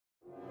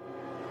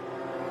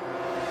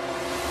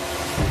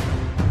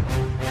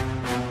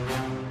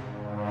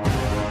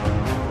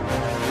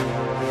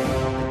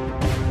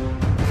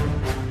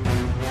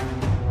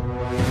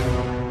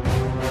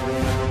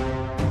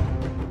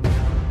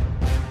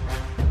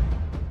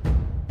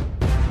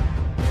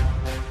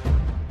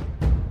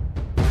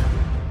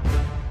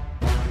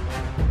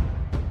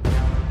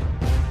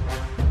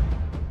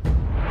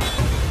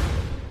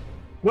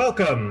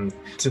Welcome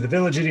to the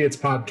Village Idiots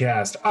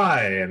podcast.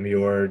 I am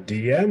your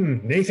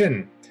DM,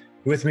 Nathan.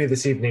 With me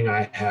this evening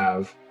I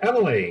have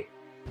Emily.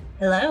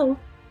 Hello.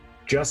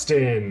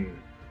 Justin.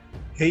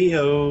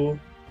 Heyo.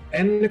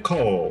 And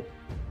Nicole.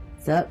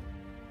 What's up?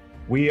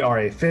 We are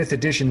a 5th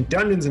edition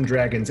Dungeons &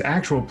 Dragons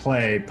actual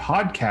play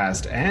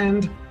podcast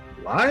and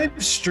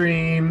live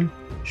stream.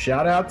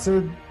 Shout out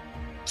to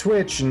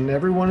Twitch and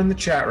everyone in the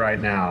chat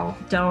right now.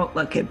 Don't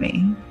look at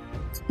me.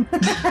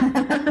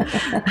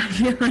 I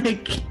feel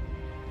like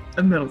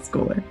a middle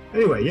schooler.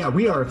 Anyway, yeah,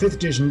 we are a 5th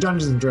edition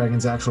Dungeons &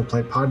 Dragons actual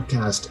play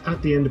podcast. At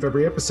the end of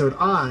every episode,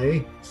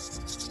 I,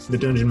 the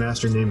Dungeon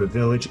Master named a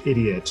Village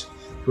Idiot,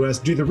 who has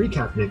to do the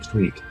recap next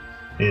week.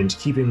 And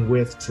keeping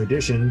with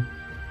tradition,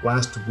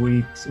 last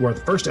week's, or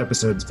the first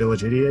episode's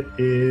Village Idiot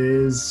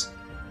is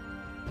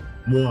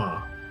moi.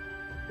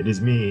 It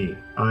is me.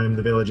 I'm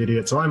the Village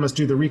Idiot, so I must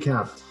do the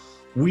recap.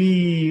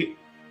 We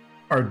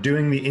are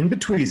doing the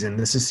in-between.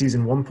 This is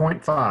season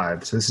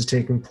 1.5, so this is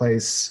taking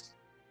place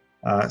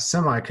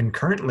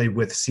semi-concurrently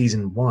with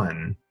season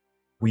 1.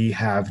 We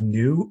have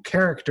new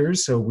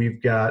characters, so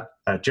we've got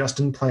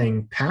Justin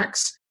playing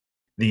Pax,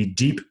 the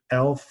Deep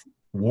Elf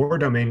War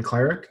Domain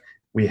Cleric.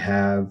 We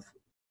have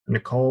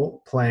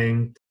Nicole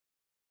playing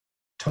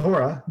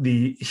Tora,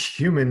 the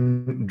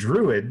Human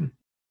Druid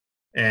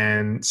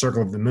and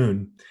Circle of the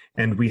Moon.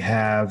 And we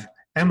have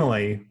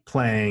Emily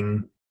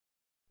playing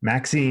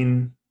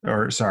Marquess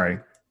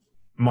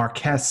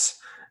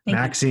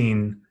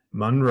Maxine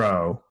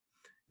Monroe,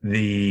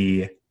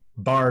 the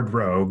Bard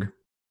Rogue.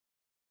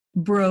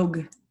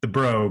 Brogue. The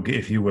Brogue,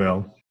 if you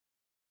will.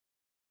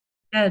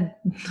 Dead.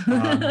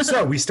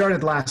 So we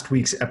started last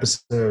week's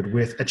episode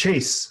with a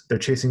chase. They're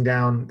chasing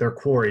down their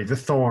quarry, the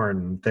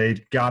Thorn. They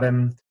got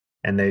him,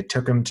 and they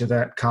took him to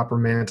that Copper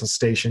Mantle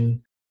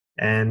station.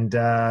 And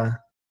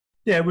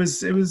it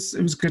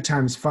was good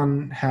times,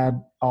 fun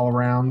had all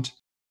around.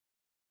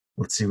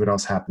 Let's see what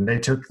else happened. They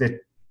took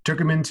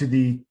him into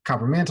the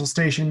Copper Mantle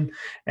station,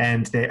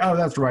 and they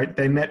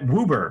met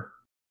Woober,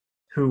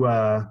 who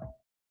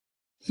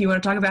You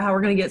want to talk about how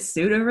we're going to get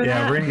sued over that?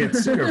 Yeah, we're going to get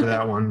sued over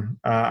that one,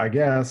 I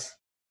guess.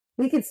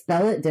 We could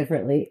spell it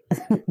differently.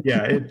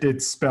 Yeah,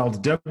 it's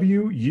spelled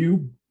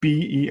W-U-B-E-R.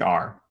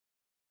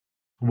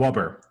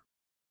 Wubber.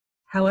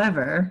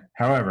 However,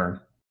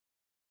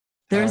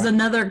 there's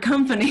another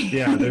company.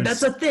 Yeah,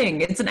 that's a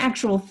thing. It's an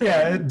actual thing.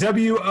 Yeah,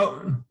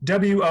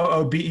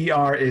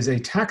 W-O-O-B-E-R is a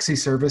taxi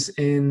service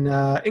in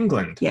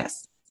England.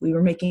 Yes, we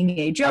were making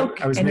a joke,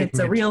 and it's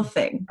a real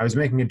thing. I was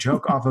making a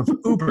joke off of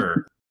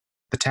Uber,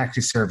 the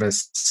taxi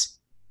service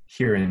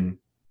here in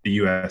the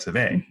US of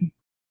A.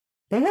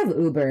 They have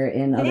Uber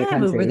in other countries. They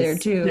have Uber there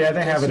too. Yeah,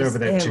 they have it over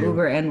there too. They have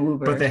Uber and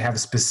Woober. But they have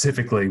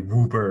specifically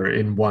Woober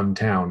in one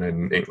town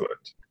in England.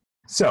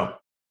 So,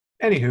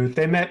 anywho,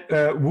 they met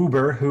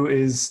Woober, who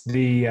is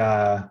the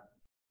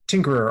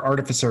tinkerer,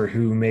 artificer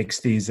who makes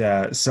these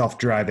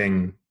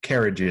self-driving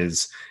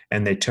carriages,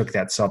 and they took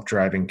that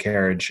self-driving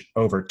carriage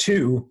over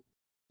to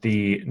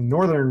the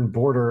northern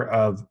border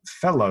of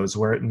Fellows,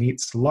 where it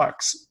meets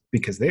Lux,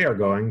 because they are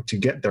going to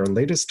get their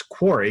latest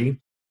quarry,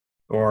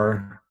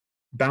 or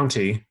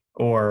bounty,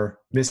 or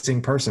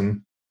missing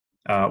person,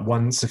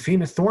 one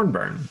Safina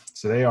Thornbyrne.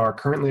 So they are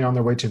currently on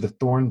their way to the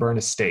Thornbyrne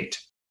estate,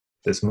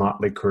 this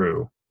motley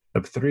crew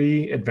of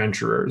 3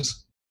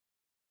 adventurers.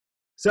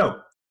 So,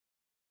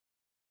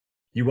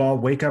 you all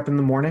wake up in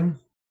the morning?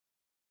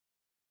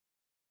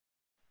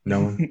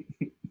 No?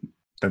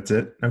 That's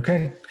it?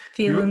 Okay.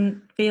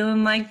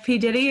 Feeling like P.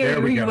 Diddy, or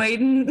are you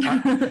waiting?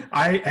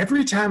 I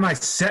every time I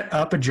set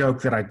up a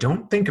joke that I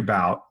don't think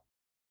about,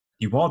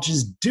 you all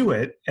just do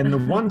it. And the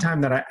one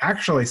time that I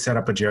actually set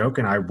up a joke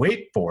and I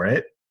wait for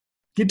it,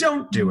 you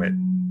don't do it.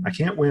 I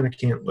can't win, I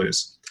can't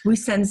lose. We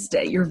sensed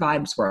it. Your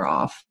vibes were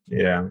off.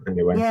 Yeah,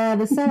 anyway. Yeah,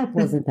 the setup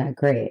wasn't that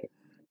great.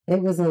 It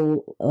was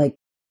You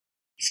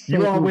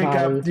all wake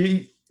up.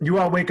 You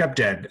all wake up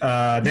dead.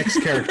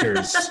 Next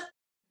characters.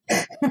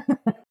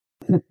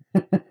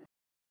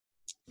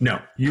 No,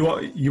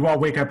 you all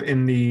wake up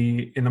in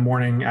the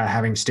morning,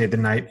 having stayed the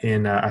night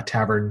in a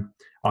tavern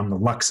on the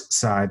Lux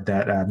side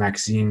that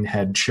Maxine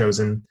had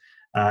chosen,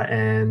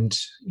 and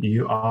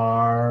you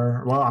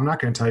are. Well, I'm not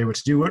going to tell you what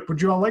to do. What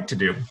would you all like to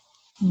do?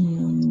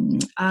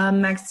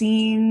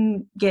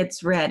 Maxine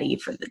gets ready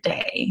for the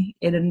day.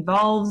 It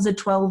involves a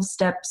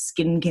 12-step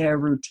skincare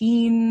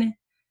routine.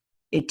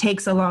 It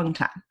takes a long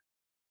time.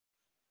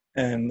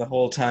 And the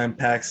whole time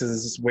Pax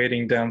is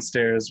waiting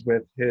downstairs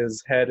with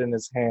his head in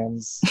his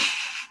hands,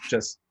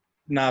 just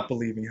not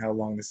believing how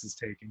long this is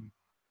taking.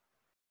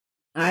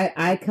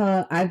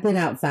 I've been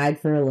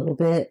outside for a little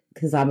bit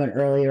because I'm an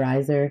early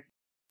riser,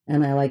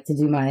 and I like to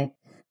do my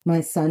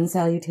sun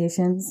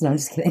salutations. No, I'm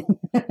just kidding.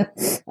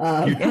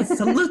 Yes,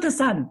 salute the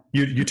sun.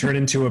 You turn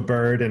into a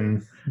bird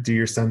and do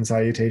your sun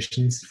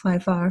salutations. Fly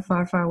far,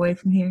 far, far away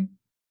from here.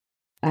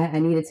 I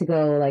needed to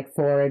go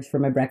forage for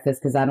my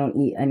breakfast because I don't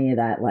eat any of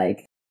that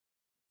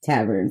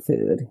tavern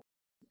food.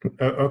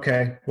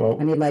 Okay, well,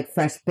 I need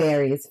fresh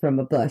berries from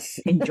a bush.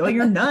 Enjoy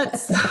your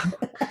nuts,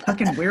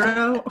 fucking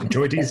weirdo.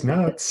 Enjoy these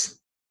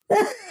nuts.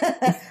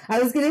 I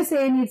was gonna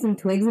say I need some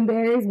twigs and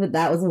berries, but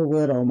that was a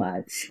little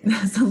much.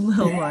 That's a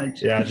little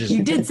much. Yeah,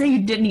 You did say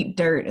you didn't eat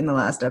dirt in the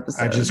last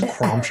episode. I just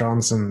crunch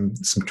on some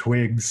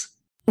twigs.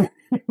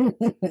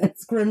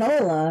 It's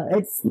granola.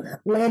 It's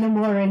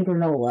Lanimore and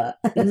granola.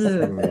 It's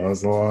a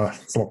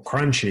little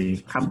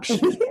crunchy.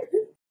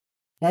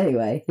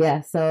 Anyway,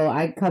 yeah, so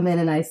I come in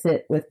and I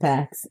sit with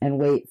Pax and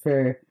wait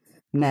for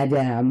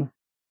Madame.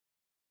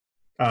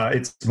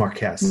 It's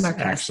Marquess,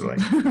 actually.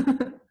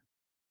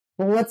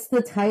 Well, what's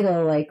the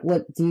title? Like,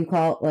 what do you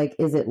call it? Like,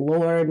 is it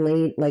Lord,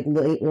 lady?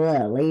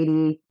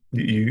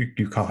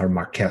 You call her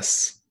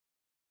Marquess.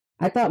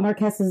 I thought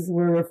Marquesses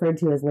were referred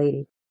to as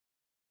lady.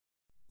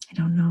 I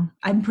don't know.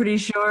 I'm pretty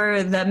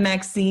sure that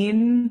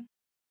Maxine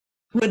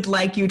would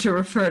like you to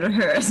refer to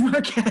her as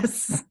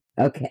Marquess.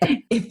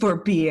 Okay. If we're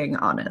being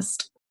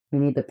honest. We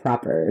need the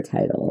proper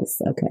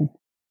titles. Okay.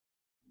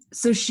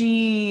 So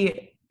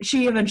she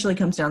eventually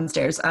comes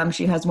downstairs.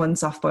 She has one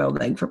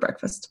soft-boiled egg for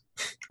breakfast.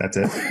 That's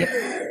it? Yep.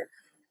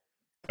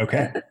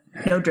 Okay.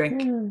 No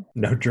drink.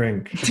 No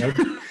drink.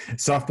 No,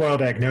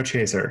 soft-boiled egg, no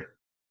chaser.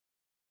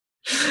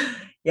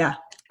 Yeah.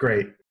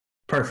 Great.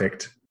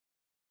 Perfect.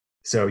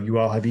 So you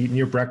all have eaten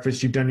your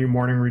breakfast, you've done your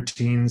morning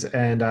routines,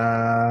 and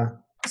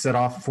set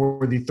off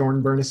for the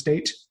Thornbyrne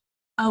estate?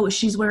 Oh,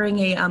 she's wearing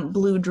a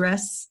blue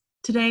dress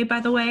today,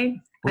 by the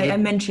way. I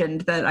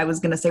mentioned that I was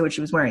going to say what she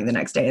was wearing the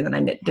next day, and then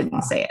I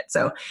didn't say it.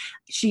 So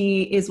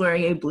she is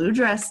wearing a blue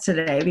dress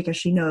today because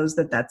she knows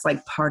that that's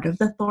like part of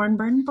the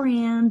Thornbyrne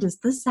brand is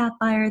the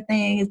sapphire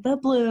thing, is the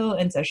blue.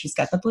 And so she's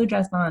got the blue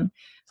dress on.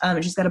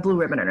 And she's got a blue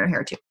ribbon in her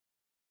hair, too.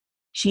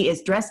 She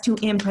is dressed to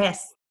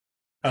impress.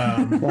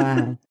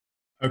 Wow.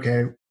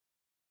 Okay.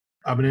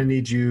 I'm going to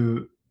need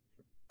you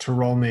to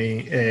roll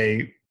me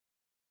a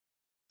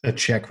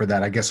check for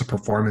that. I guess a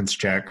performance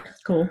check.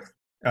 Cool.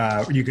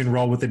 You can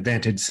roll with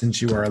advantage since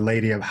you are a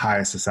lady of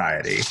high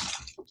society.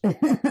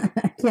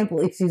 I can't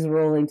believe she's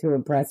rolling to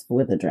impress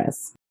with a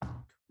dress.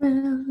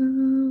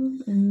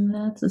 And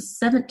that's a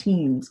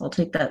 17. So I'll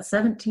take that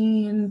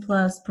 17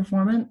 plus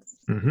performance.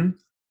 Mm-hmm.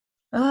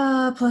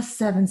 Plus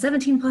 7.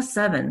 17 plus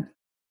 7.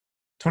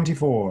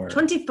 24.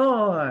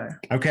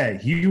 24. Okay,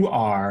 you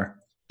are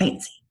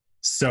fancy.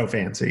 So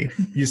fancy.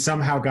 You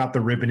somehow got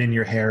the ribbon in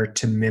your hair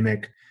to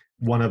mimic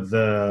one of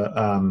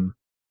the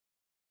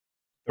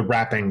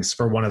wrappings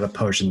for one of the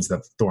potions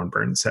that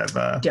Thornbyrnes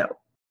have Dope.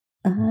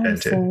 I'm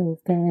so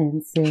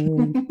fancy.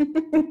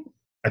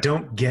 I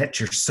don't get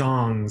your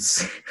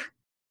songs.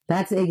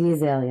 That's Iggy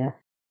Azalea.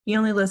 He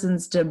only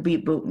listens to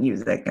beep boop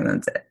music, and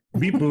that's it.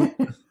 Beep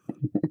boop.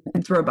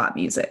 It's robot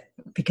music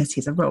because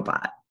he's a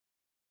robot.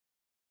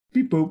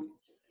 Beep boop.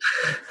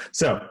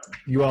 So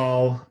you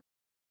all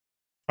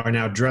are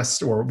now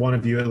dressed, or one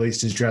of you at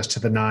least is dressed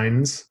to the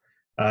nines.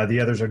 The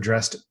others are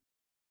dressed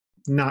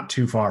not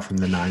too far from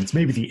the nines,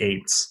 maybe the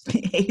eights.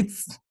 The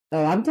eights.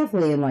 Oh, I'm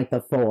definitely in like the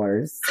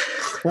fours.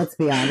 Let's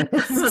be honest.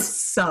 I'm a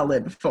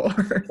solid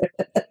 4.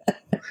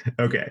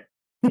 Okay.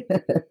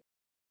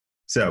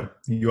 So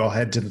you all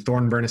head to the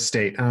Thornbyrne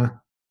estate, huh?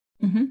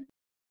 Mm-hmm.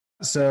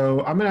 So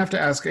I'm going to have to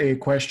ask a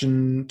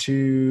question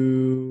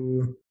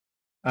to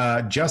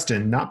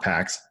Justin, not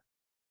Pax.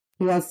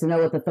 He wants to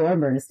know what the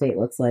Thornbyrne estate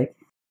looks like.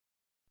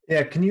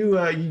 Yeah, can you,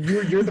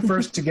 you're the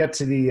first to get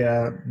to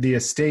the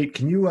estate.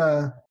 Can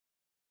you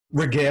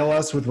regale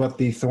us with what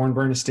the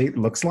Thornbyrne estate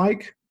looks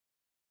like?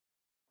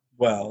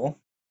 Well,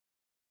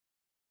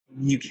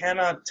 you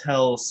cannot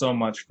tell so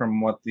much from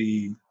what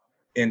the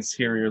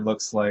interior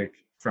looks like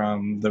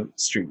from the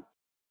street.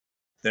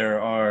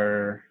 There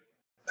are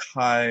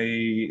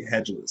high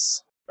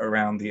hedges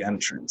around the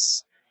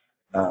entrance,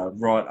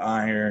 wrought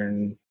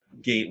iron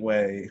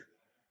gateway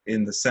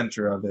in the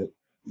center of it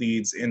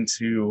leads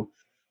into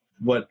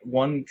what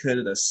one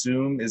could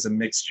assume is a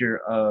mixture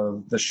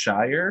of the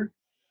Shire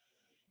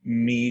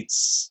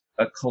meets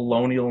a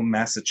colonial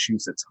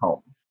Massachusetts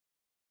home.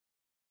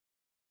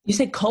 You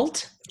say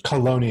cult?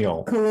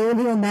 Colonial.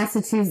 Colonial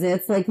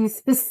Massachusetts. Like you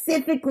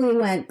specifically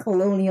went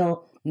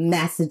colonial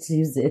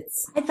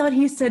Massachusetts. I thought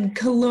he said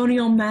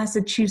colonial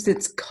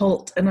Massachusetts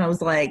cult, and I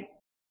was like,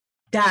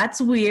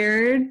 that's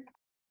weird.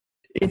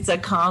 It's a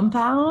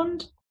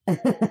compound?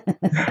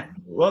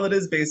 Well, it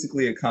is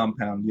basically a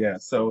compound, yeah.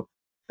 So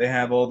they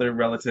have all their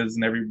relatives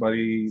and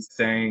everybody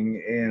staying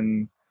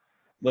in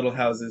little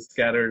houses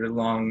scattered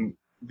along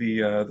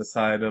the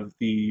side of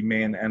the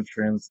main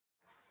entrance,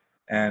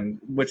 and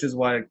which is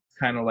why it's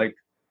kind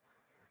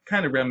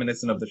of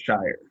reminiscent of the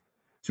Shire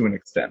to an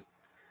extent.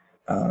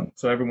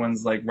 So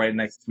everyone's like right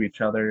next to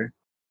each other.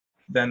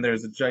 Then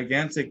there's a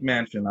gigantic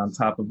mansion on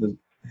top of the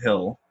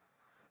hill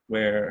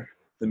where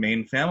the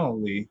main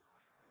family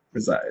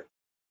reside.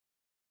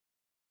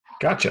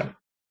 Gotcha.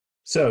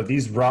 So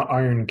these wrought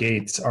iron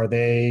gates, are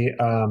they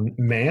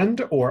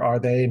manned or are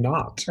they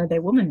not? Are they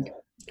womaned?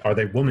 Are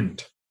they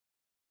womaned?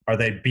 Are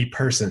they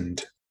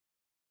bepersoned?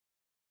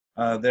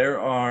 There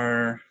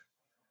are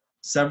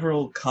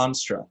several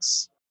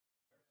constructs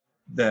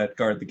that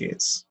guard the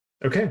gates.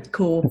 Okay.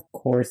 Cool. Of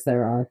course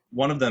there are.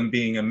 One of them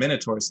being a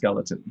minotaur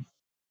skeleton.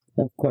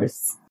 Of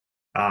course.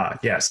 Ah,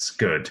 yes,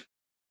 good.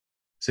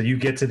 So you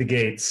get to the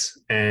gates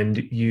and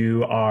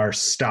you are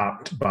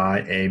stopped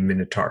by a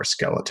Minotaur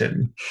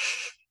skeleton.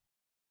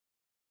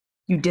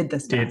 You did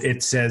this to us.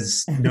 It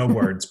says no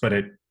words, but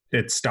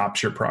it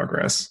stops your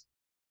progress.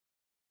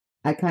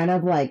 I kind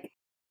of like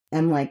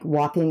am like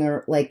walking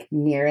or like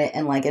near it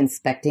and like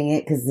inspecting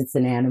it because it's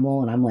an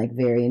animal and I'm like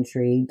very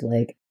intrigued.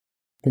 Like,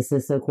 this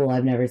is so cool.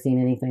 I've never seen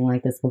anything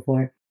like this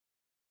before.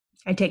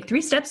 I take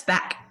 3 steps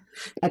back.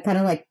 I kind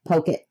of like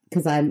poke it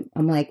because I'm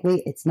like,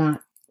 wait, it's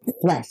not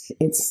flesh.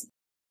 It's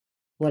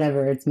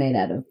whatever it's made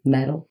out of,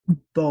 metal.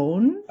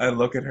 Bone? I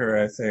look at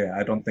her, I say,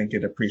 I don't think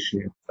it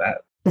appreciates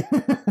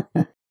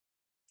that.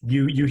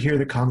 You hear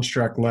the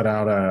construct let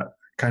out a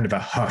kind of a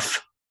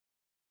huff.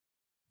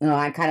 No,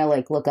 I kind of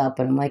like look up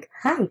and I'm like,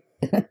 hi.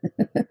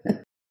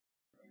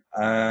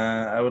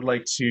 I would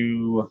like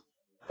to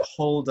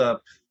hold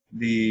up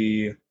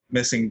the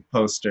missing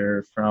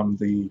poster from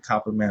the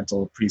Copper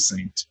Mantle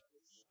precinct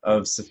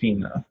of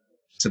Safina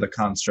to the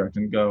construct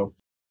and go,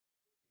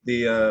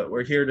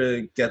 we're here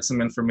to get some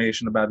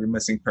information about your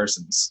missing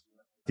persons.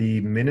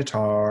 The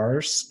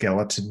Minotaur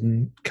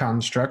skeleton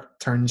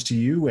construct turns to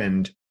you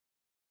and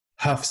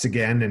huffs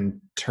again and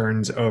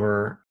turns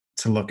over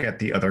to look at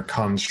the other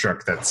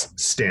construct that's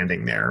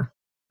standing there.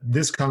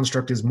 This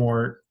construct is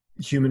more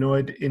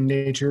humanoid in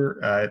nature.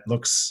 It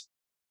looks...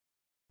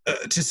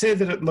 to say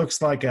that it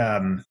looks like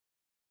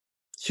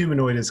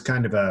humanoid is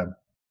kind of an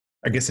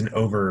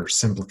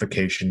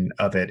oversimplification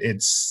of it.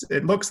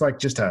 It looks like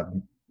just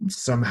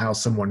somehow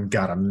someone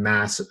got a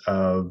mass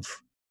of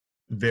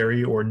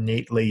very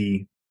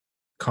ornately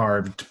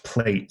carved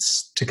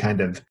plates to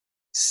kind of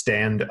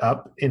stand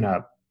up in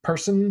a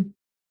person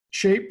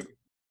shape.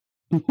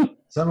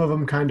 Some of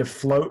them kind of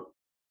float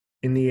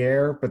in the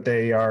air, but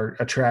they are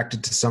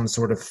attracted to some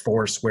sort of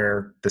force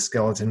where the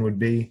skeleton would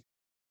be.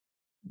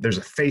 There's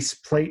a face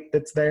plate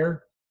that's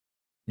there.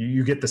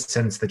 You get the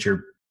sense that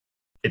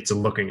it's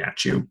looking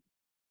at you.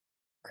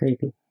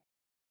 Creepy.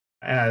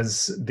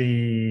 As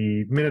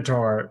the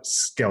Minotaur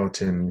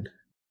skeleton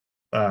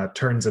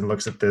turns and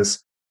looks at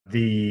this,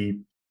 the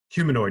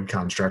humanoid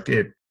construct,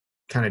 it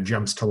kind of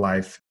jumps to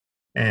life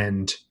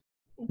and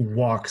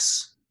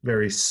walks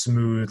very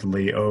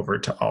smoothly over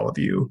to all of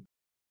you.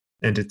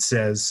 And it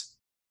says,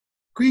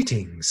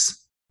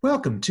 "Greetings.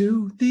 Welcome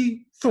to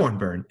the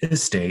Thornbyrne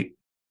estate.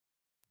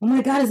 Oh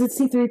my god, is it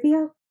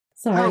C-3PO?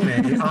 Sorry. How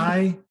may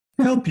I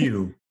help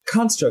you?"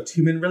 Construct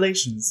human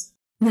relations.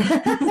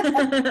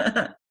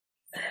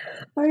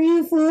 Are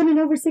you fluent in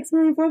over 6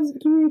 million forms of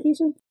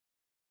communication?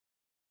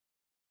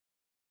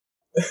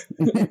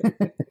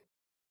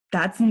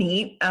 That's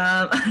neat.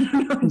 I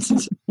don't know what to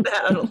do with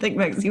that. I don't think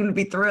Maxine would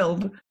be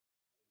thrilled.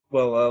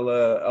 Well,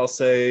 I'll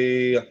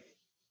say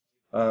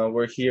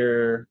we're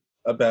here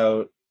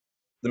about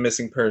the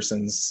missing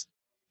persons,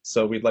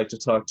 so we'd like to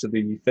talk to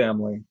the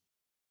family.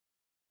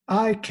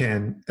 I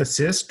can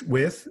assist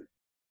with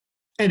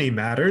any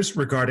matters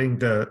regarding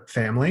the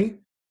family.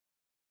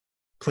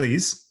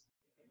 Please.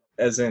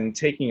 As in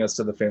taking us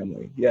to the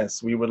family.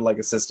 Yes, we would like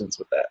assistance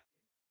with that.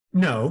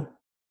 No.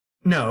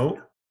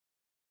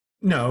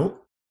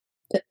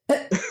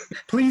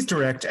 Please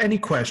direct any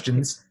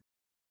questions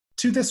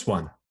to this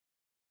one.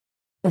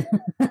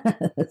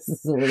 This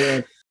is so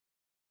weird.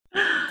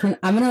 I'm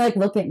gonna like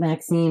look at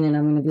Maxine and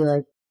I'm gonna be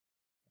like,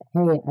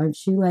 hey,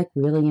 aren't you like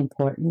really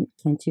important?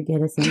 Can't you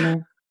get us in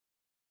there?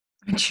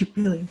 Aren't you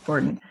really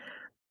important?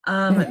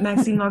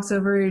 Maxine walks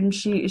over and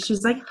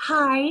she's like,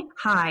 hi.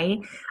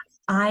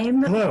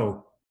 I'm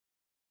Hello.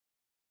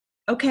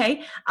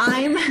 okay.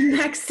 I'm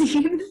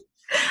Maxine.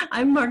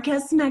 I'm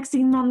Marquess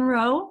Maxine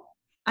Monroe.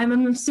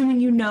 I'm assuming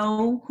you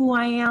know who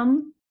I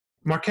am.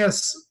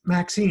 Marquess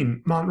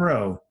Maxine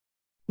Monroe.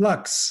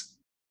 Lux.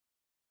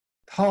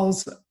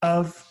 Halls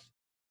of.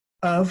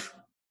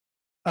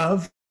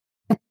 And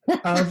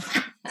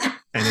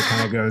it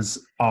kind of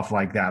goes off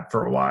like that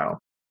for a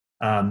while.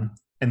 And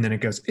then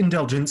it goes,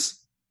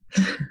 indulgence.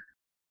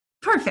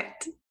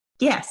 Perfect.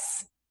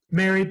 Yes.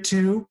 Married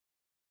to.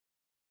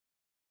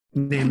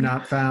 Name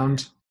not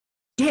found.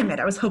 Damn it.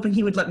 I was hoping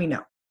he would let me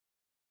know.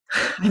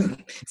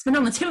 It's been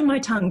on the tip of my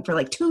tongue for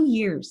like 2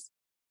 years.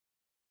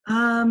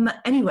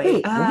 Anyway,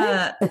 Wait,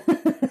 I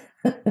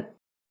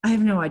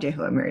have no idea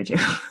who I'm married to.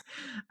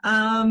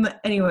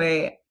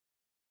 Anyway,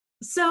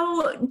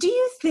 so do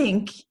you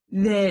think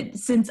that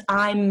since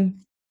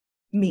I'm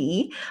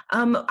me,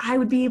 I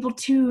would be able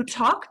to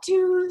talk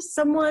to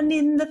someone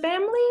in the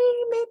family,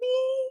 maybe?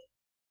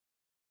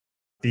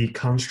 The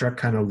construct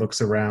kind of looks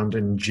around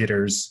and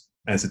jitters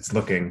as it's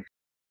looking.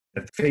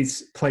 The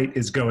face plate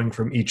is going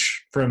from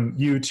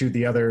you to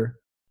the other,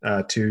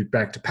 to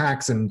back to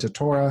Pax and to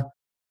Tora.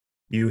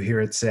 You hear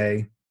it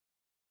say,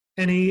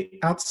 any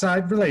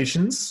outside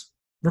relations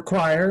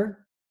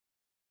require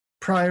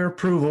prior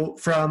approval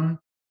from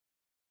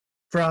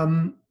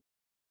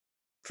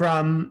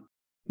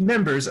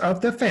members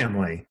of the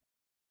family.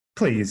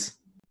 Please.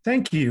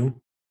 Thank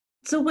you.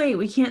 So wait,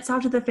 we can't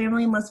talk to the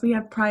family unless we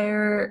have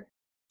prior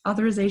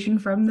authorization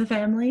from the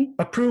family?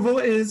 Approval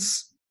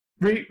is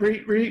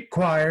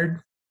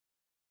required.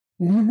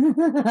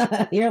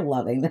 You're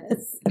loving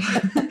this.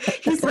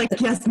 He's like,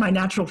 yes, my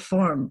natural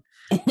form.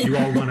 You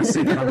all want to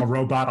say that I'm a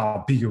robot?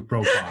 I'll be a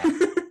robot.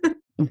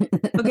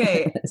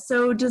 Okay,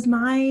 so does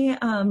my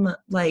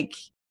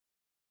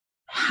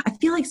I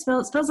feel like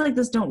spells like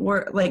this don't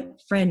work, like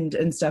friend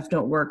and stuff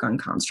don't work on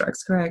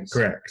constructs, correct?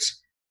 Correct.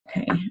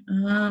 Okay.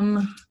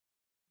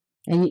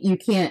 And you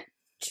can't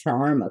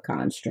charm a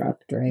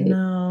construct, right?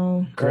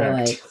 No.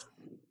 Correct.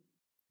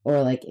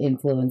 Or like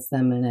influence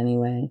them in any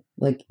way.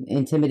 Like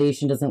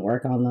intimidation doesn't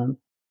work on them.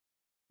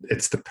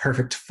 It's the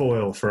perfect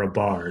foil for a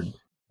bard.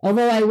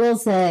 Although I will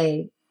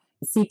say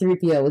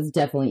C-3PO was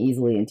definitely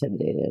easily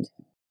intimidated.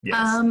 Yes.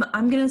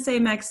 I'm gonna say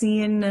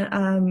Maxine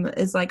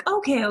is like,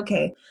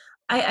 okay.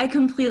 I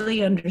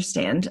completely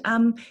understand.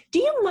 Do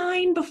you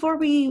mind before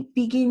we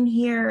begin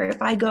here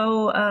if I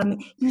go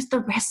use the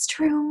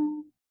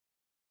restroom?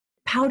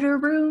 Powder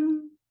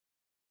room?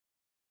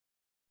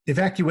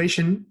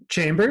 Evacuation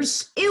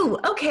chambers? Ew,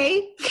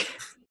 okay.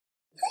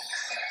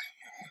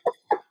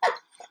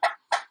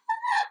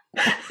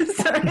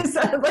 Sorry, it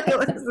sounded like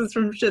Alexis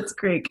from Schitt's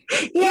Creek.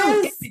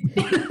 Yes!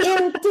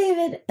 Ew,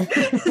 David!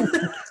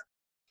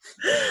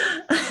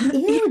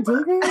 Ew,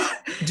 David!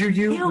 Do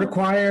you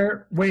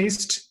require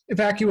waste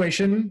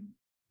evacuation?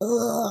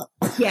 Ugh.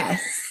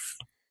 Yes.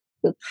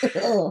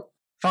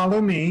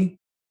 Follow me.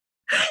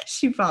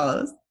 She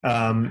follows.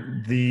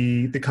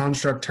 The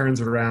construct turns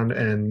around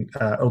and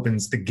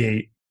opens the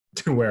gate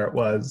to where it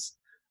was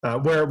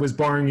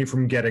barring you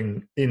from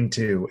getting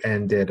into,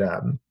 and it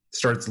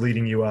starts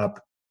leading you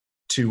up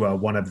to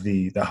one of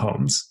the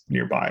homes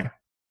nearby.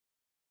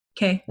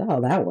 Okay.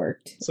 Oh, that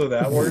worked. So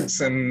that works,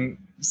 and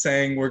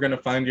saying we're going to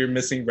find your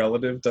missing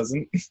relative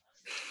doesn't?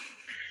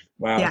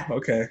 Wow, Yeah.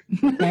 Okay.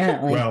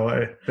 Apparently.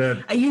 Well,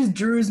 I used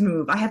Drew's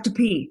move. I have to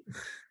pee.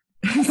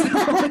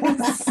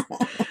 It's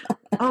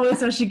always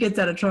how she gets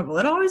out of trouble.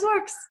 It always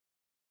works.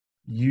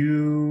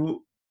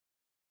 you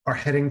are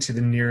heading to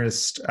the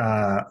nearest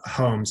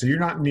home. So you're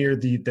not near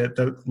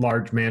the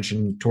large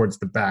mansion towards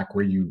the back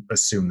where you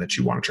assume that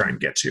you want to try and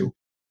get to.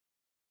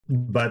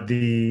 But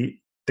the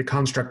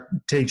construct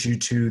takes you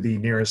to the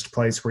nearest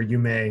place where you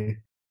may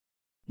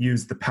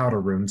use the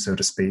powder room, so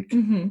to speak.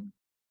 Mm-hmm.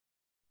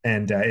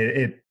 And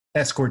it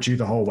escorts you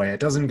the whole way. It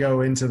doesn't go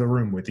into the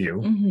room with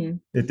you. Mm-hmm.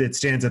 It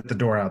stands at the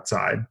door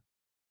outside.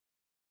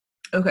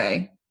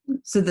 Okay.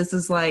 So this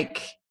is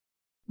like,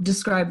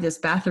 describe this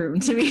bathroom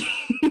to me.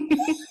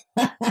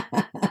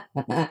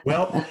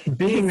 Well,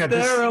 being is that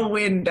there a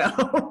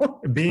window?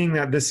 being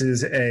that this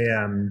is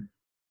the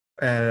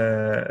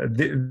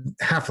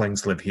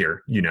halflings live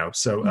here,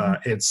 so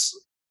it's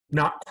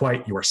not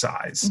quite your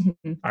size,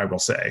 Mm-hmm. I will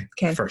say,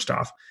 Okay. first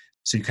off.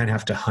 So you kind of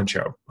have to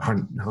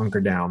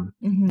hunker down.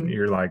 Mm-hmm.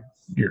 You're like,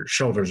 your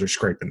shoulders are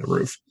scraping the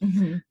roof,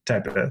 Mm-hmm.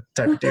 type of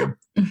deal.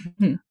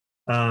 Mm-hmm.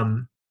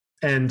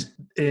 And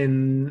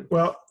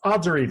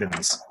odds or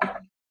evens.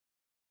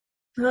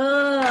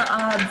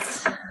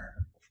 Odds.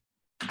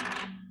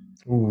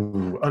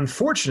 Ooh,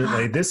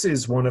 unfortunately, this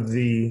is one of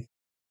the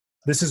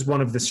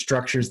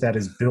structures that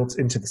is built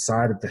into the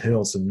side of the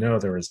hill. So no,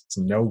 there is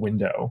no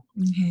window.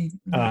 Okay.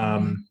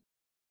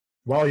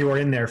 While you are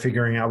in there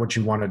figuring out what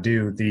you want to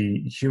do, the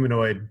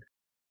humanoid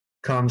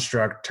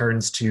construct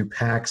turns to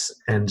Pax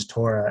and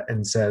Tora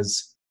and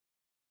says,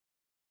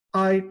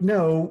 "I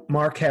know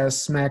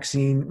Marquess,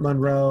 Maxine,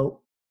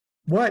 Monroe.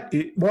 What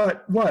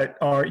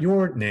are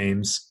your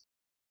names?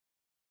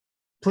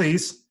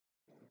 Please."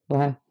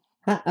 Well,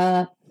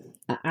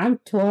 I'm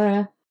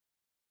Tora.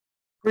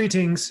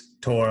 Greetings,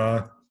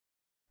 Tora.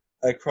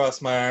 I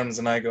cross my arms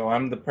and I go,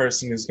 I'm the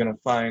person who's going to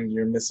find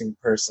your missing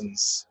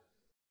persons.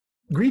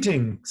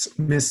 Greetings,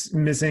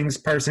 missing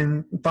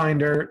person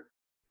finder.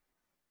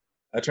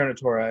 I turn to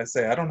Tora, I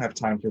say, I don't have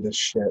time for this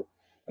shit.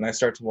 And I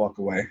start to walk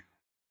away.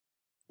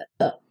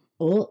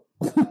 Oh.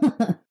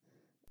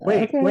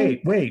 Wait.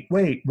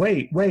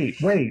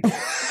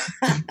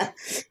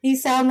 You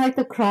sound like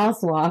the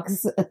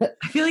crosswalks.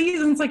 I feel like he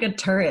sounds like a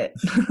turret.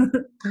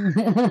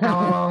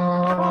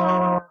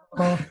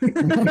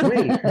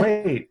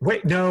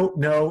 Wait. No.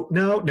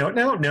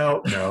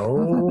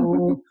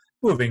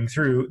 Moving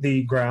through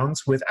the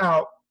grounds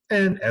without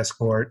an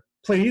escort,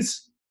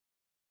 please.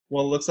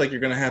 Well, it looks like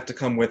you're going to have to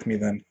come with me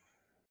then.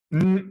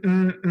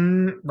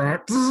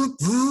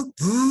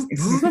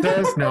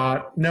 Does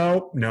not.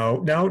 No.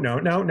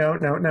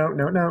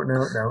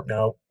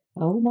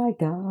 Oh my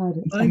god.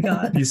 Oh my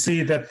god. You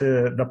see that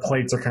the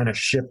plates are kind of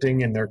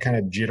shifting and they're kind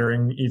of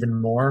jittering even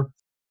more.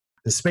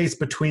 The space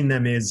between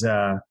them is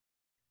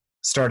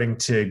starting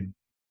to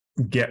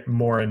get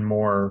more and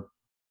more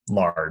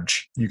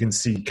large. You can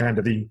see kind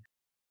of the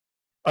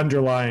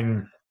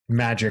underlying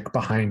magic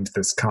behind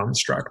this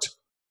construct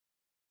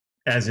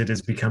as it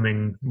is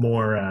becoming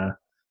more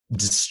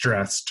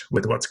distressed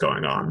with what's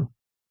going on.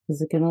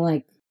 Is it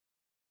gonna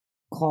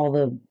call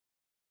the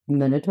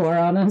Minotaur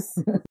on us?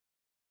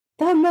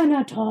 The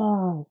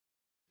Minotaur!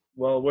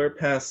 Well,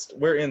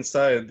 we're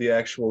inside the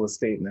actual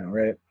estate now,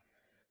 right?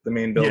 The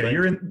main building. Yeah,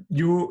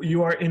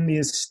 you are in the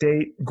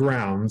estate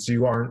grounds.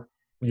 You're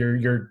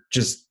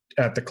just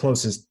at the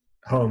closest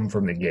home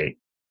from the gate.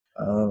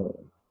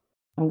 Oh.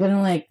 I'm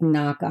gonna like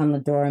knock on the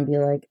door and be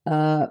like,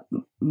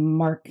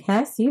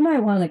 Marquez, you might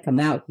want to come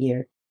out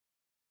here.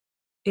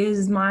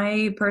 Is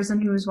my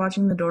person who was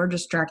watching the door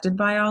distracted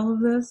by all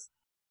of this?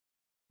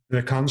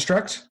 The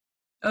construct?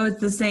 Oh,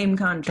 it's the same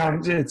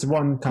construct. It's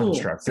one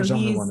construct. Cool. So There's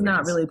only one he's of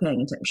not these. really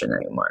paying attention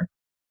anymore.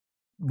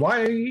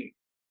 Why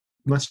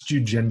must you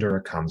gender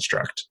a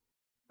construct?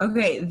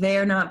 Okay,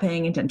 they're not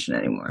paying attention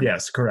anymore.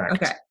 Yes, correct.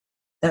 Okay,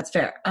 that's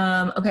fair.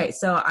 Okay,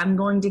 so I'm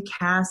going to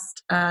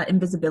cast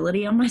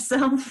invisibility on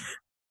myself,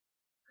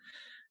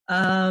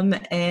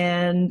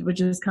 and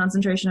which is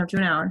concentration up to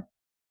an hour.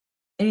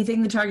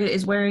 Anything the target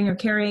is wearing or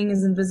carrying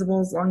is invisible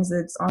as long as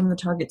it's on the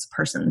target's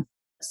person.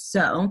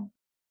 So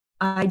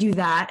I do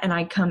that, and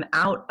I come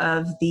out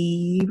of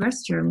the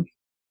restroom,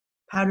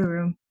 powder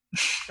room.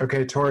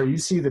 Okay, Tora, you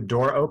see the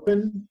door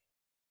open.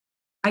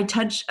 I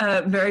touch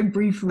very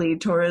briefly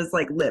Tora's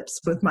like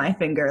lips with my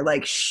finger,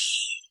 like shh,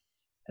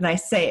 and I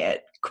say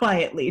it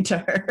quietly to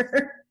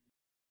her.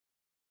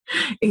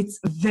 It's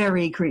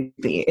very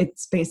creepy.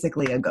 It's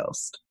basically a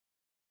ghost.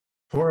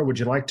 Tora, would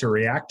you like to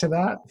react to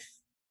that?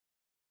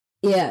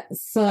 Yeah,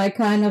 so I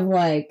kind of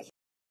like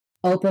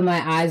open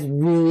my eyes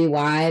really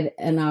wide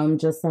and I'm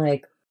just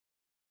like,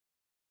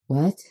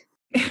 what?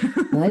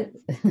 What?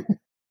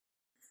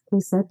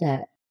 Who said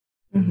that?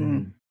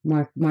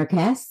 Mm-hmm.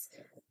 Marquez?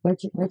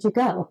 Where'd you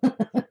go?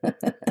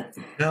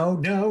 No.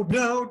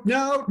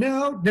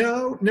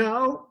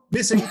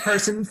 Missing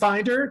person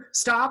finder.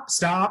 Stop.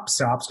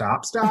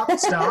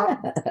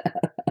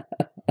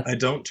 I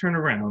don't turn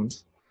around.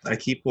 I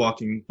keep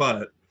walking,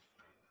 but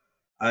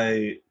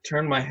I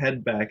turn my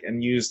head back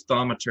and use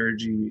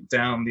thaumaturgy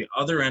down the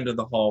other end of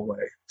the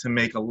hallway to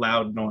make a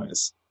loud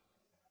noise.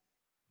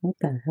 What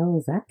the hell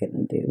is that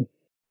gonna do?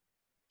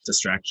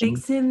 Distraction.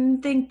 Makes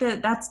him think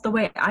that that's the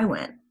way I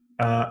went.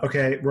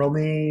 Okay, roll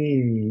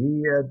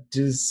me a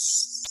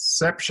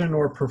deception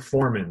or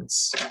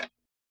performance.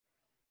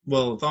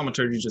 Well,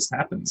 thaumaturgy just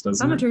happens,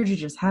 doesn't Thaumaturgy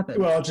just happened.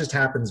 Well, it just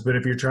happens, but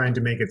if you're trying to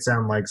make it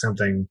sound like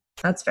something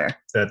That's fair.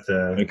 that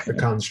the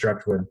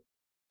construct would.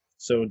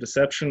 So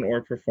deception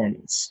or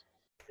performance.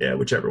 Yeah,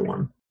 whichever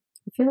one.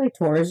 I feel like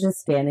Tora's just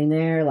standing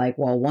there, like,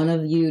 while one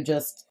of you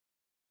just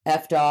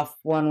effed off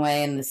one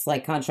way and this,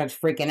 like, construct's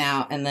freaking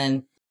out, and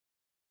then,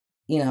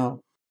 you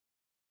know.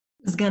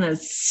 Is gonna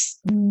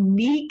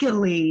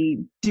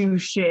sneakily do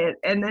shit,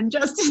 and then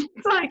Justin's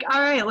like, all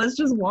right, let's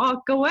just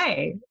walk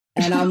away.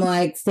 And I'm,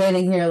 like,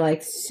 standing here,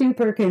 like,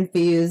 super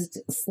confused,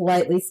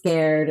 slightly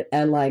scared,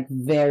 and, like,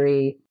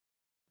 very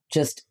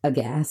just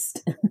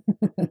aghast.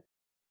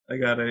 I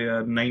got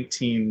a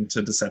 19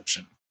 to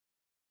deception.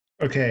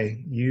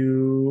 Okay,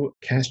 you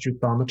cast your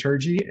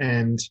thaumaturgy,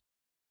 and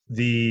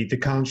the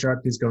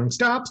construct is going,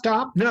 stop,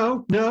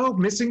 no,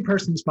 missing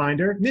persons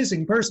finder,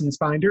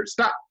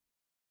 stop.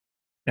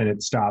 And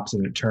it stops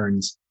and it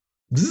turns,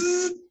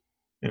 and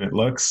it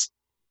looks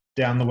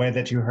down the way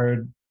that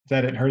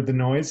it heard the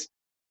noise,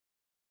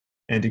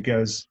 and it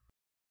goes,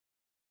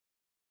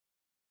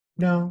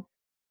 no,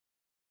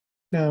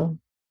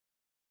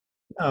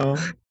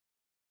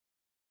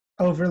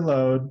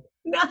 overload.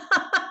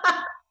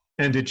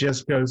 And it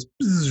just goes,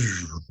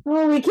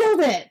 Oh, we killed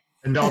it!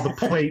 and all the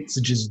plates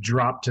just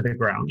drop to the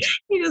ground.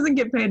 He doesn't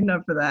get paid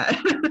enough for that.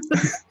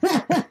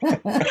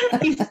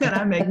 He said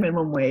I make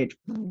minimum wage.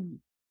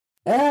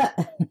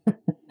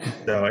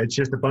 So it's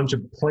just a bunch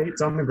of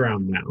plates on the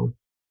ground now.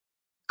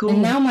 Cool.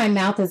 And now my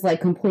mouth is like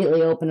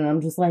completely open and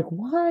I'm just like,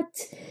 what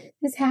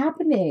is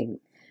happening?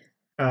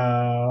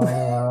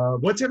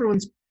 What's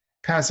everyone's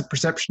passive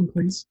perception,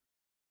 please?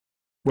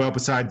 Well,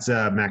 besides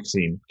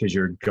Maxine, because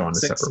you're going a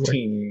separate way.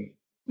 16.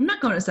 I'm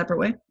not going a separate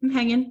way. I'm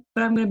hanging,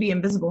 but I'm going to be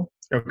invisible.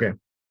 Okay.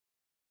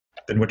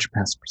 Then what's your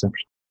passive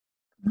perception?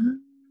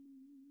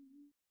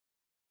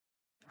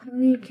 How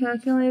do you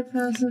calculate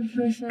passive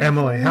perception?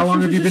 Emily, how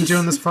long have you been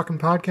doing this fucking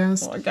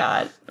podcast? Oh, my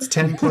God. It's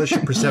 10 plus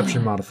your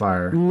perception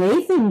modifier.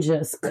 Nathan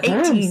just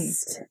cursed. 18.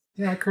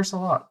 Yeah, I curse a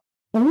lot.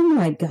 Oh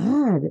my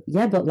God.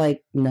 Yeah, but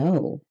like,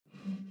 no.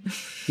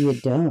 You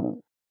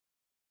don't.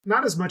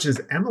 Not as much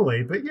as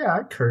Emily, but yeah,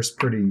 I curse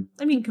pretty.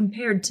 I mean,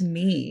 compared to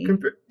me.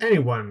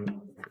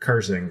 Anyone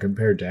cursing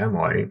compared to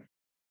Emily.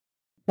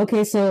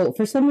 Okay, so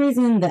for some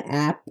reason the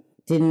app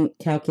didn't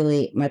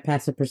calculate my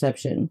passive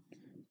perception.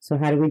 So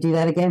how do we do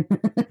that again?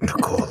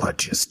 Nicole, I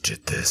just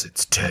did this.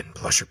 It's 10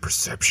 plus your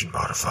perception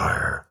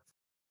modifier.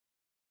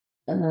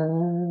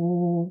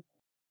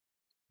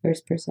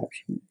 First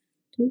perception.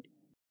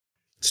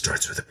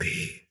 Starts with a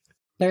P.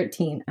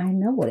 13. I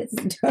know what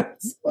it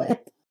starts with.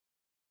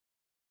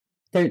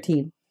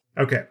 13.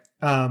 Okay.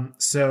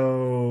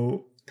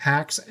 So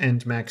Pax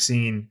and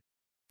Maxine,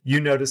 you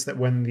notice that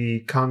when the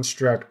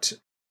construct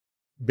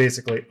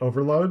basically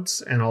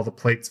overloads and all the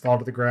plates fall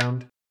to the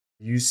ground,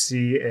 you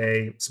see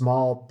a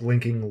small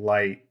blinking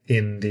light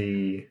in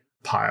the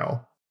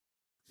pile.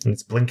 And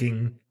it's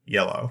blinking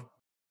yellow.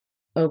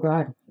 Oh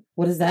God.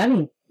 What does that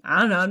mean?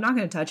 I don't know. I'm not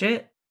going to touch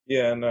it.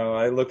 Yeah, no,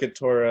 I look at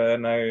Tora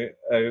and I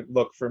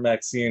look for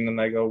Maxine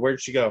and I go, where'd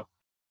she go?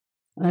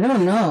 I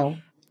don't know.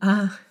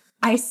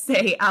 I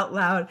say out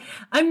loud,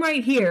 I'm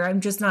right here. I'm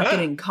just not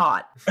getting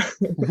caught.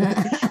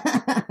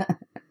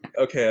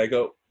 Okay, I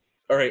go,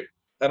 all right,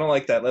 I don't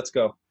like that. Let's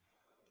go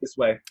this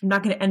way. I'm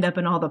not going to end up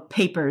in all the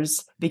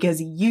papers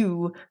because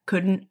you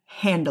couldn't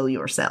handle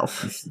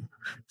yourself.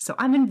 So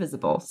I'm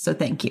invisible, so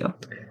thank you.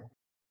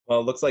 Well,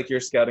 it looks like you're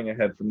scouting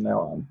ahead from now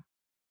on.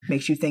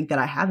 Makes you think that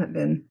I haven't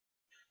been.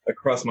 I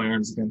cross my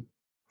arms again.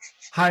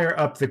 Higher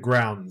up the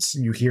grounds,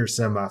 you hear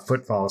some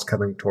footfalls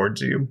coming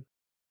towards you.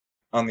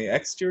 On the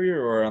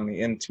exterior or on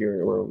the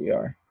interior where we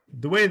are?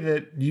 The way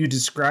that you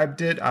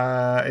described it,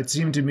 it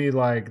seemed to me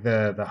like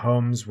the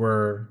homes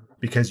were,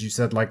 because you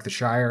said like the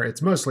Shire,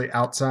 it's mostly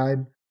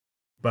outside.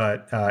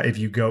 But if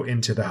you go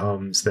into the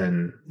homes,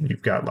 then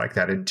you've got like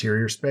that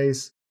interior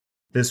space.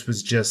 This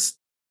was just,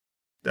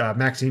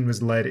 Maxine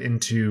was led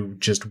into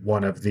just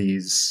one of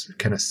these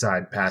kind of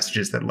side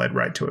passages that led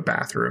right to a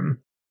bathroom.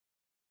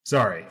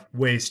 Sorry,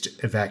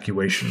 waste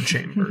evacuation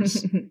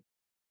chambers.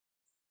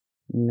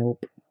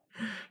 Nope.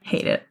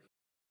 Hate it.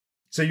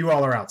 So you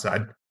all are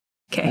outside.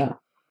 Okay. Oh.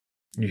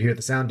 You hear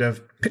the sound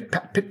of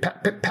pit-pat,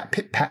 pit-pat, pit-pat,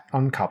 pit-pat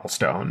on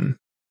cobblestone.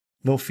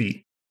 Little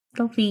feet.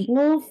 Little feet.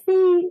 Little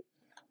feet.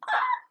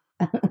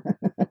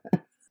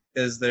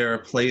 Is there a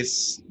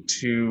place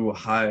to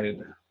hide?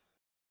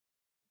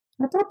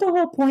 I thought the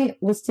whole point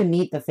was to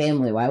meet the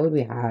family. Why would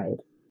we hide?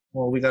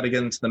 Well, we got to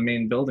get into the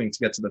main building to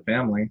get to the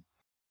family.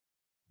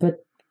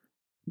 But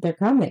they're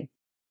coming.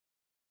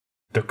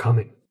 They're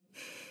coming.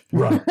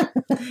 Run.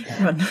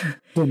 Run.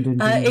 Dun, dun,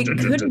 dun, It dun,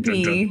 dun, could dun, dun,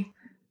 be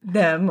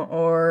them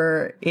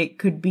or it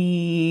could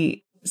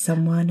be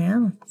someone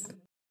else.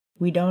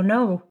 We don't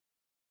know.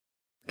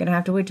 Gonna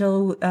have to wait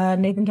till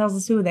Nathan tells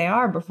us who they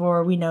are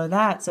before we know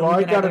that. So well,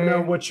 we I gotta either...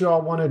 know what you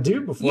all want to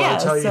do before I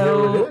tell you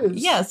who it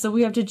is. Yeah, so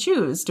we have to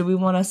choose. Do we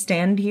want to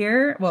stand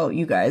here? Well,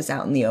 you guys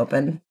out in the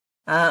open.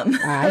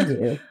 I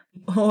do.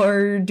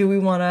 Or do we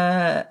want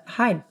to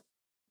hide?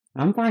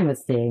 I'm fine with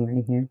staying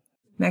right here.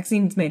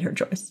 Maxine's made her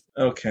choice.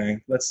 Okay,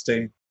 let's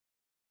stay.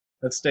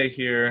 Let's stay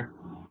here.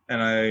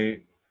 And I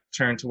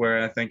turn to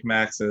where I think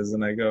Max is,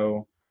 and I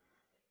go,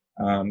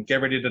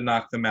 get ready to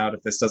knock them out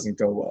if this doesn't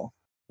go well.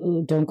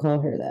 Ooh, don't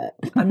call her that.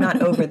 I'm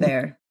not over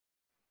there.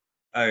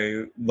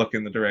 I look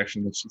in the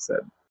direction that she said.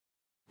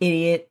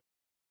 Idiot.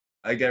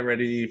 I get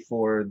ready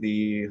for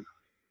the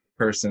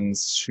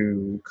persons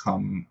to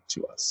come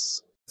to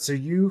us. So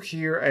you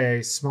hear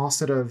a small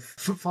set of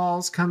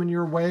footfalls coming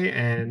your way,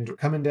 and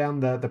coming down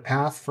the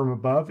path from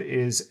above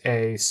is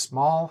a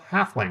small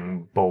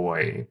halfling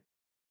boy.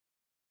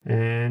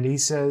 And he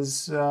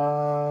says,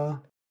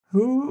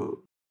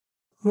 who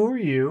are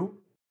you?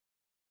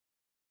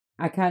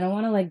 I kind of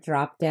want to like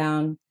drop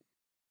down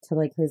to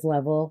like his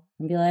level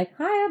and be like,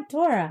 "Hi, I'm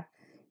Tora."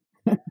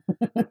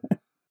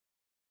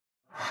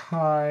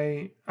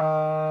 Hi,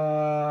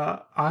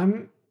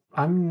 I'm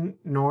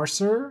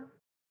Norser.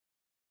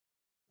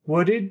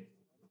 What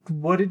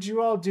did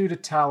you all do to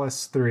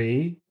Talus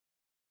 3?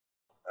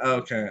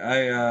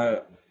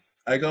 Okay,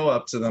 I go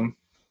up to them.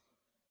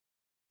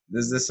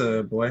 Is this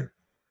a boy?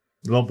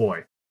 Little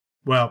boy.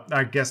 Well,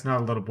 I guess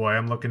not a little boy.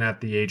 I'm looking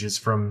at the ages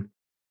from...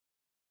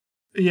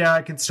 Yeah,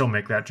 I can still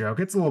make that joke.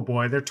 It's a little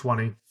boy. They're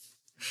 20.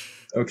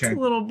 Okay. It's a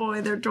little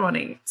boy, they're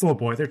 20. It's a little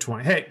boy. They're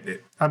 20. Hey,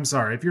 I'm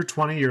sorry. If you're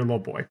 20, you're a little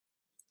boy.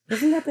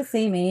 Isn't that the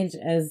same age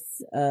as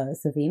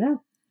Safina?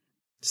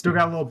 Still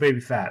got a little baby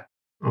fat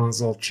on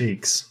his little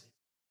cheeks.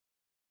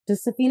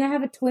 Does Safina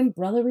have a twin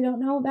brother we don't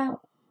know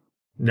about?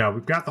 No,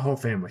 we've got the whole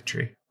family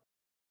tree.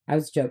 I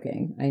was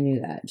joking. I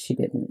knew that. She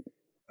didn't.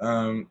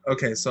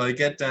 Okay, so I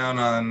get down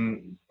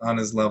on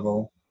his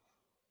level,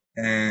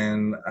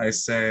 and I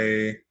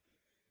say,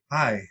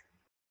 "Hi,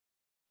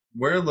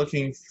 we're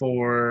looking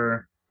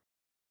for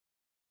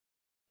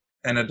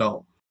an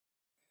adult."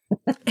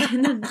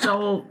 An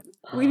adult.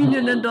 We need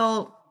an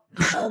adult.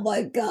 Oh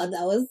my god,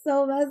 that was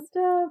so messed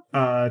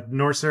up.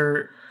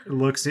 Norser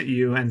looks at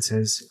you and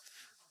says,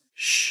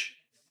 "Shh,"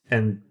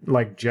 and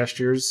like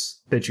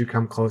gestures that you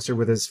come closer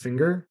with his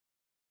finger.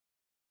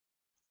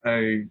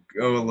 I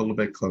go a little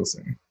bit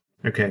closer.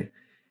 Okay.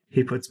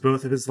 He puts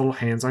both of his little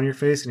hands on your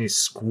face and he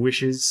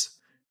squishes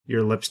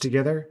your lips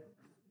together.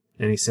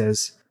 And he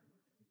says,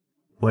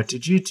 "What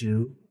did you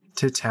do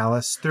to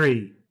Talus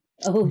 3?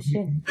 Oh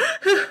shit.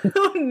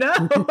 Oh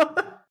no.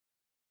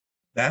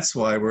 That's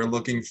why we're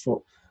looking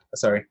for...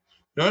 Sorry.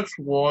 That's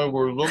why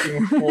we're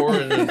looking for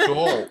an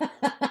adult.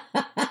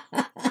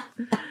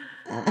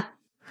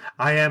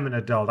 I am an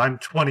adult. I'm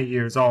 20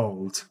 years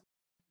old.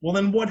 Well,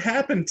 then what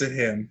happened to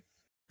him?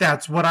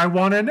 That's what I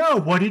want to know.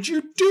 What did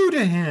you do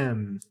to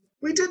him?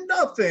 We did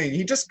nothing.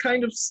 He just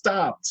kind of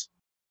stopped.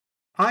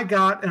 I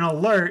got an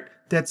alert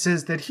that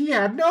says that he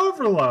had an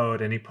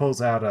overload." And he pulls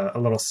out a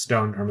little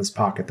stone from his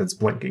pocket that's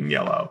blinking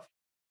yellow.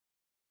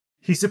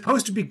 "He's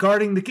supposed to be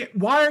guarding the gate.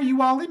 Why are you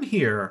all in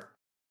here?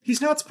 He's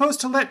not supposed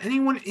to let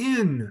anyone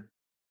in."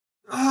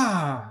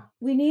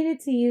 We needed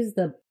to use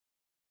the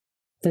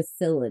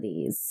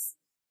facilities.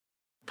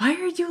 Why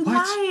are you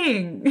What?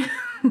 lying?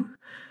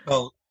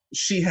 Well,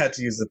 she had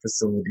to use the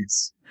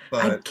facilities.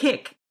 I'd But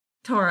kick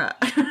Tora.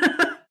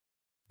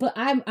 But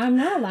I'm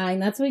not lying.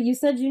 That's what you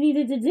said you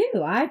needed to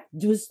do.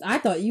 I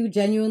thought you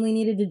genuinely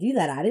needed to do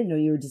that. I didn't know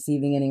you were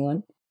deceiving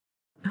anyone.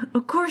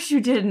 Of course you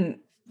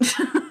didn't.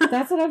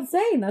 That's what I'm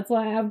saying. That's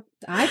why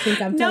I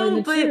think I'm telling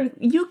the truth.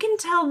 You can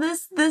tell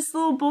this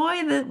little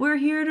boy that we're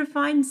here to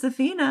find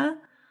Safina.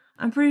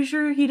 I'm pretty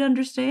sure he'd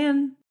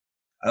understand.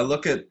 I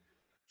look at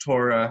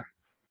Tora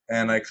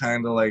and I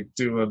kind of like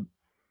do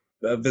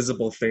a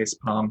visible face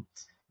palm.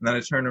 And then I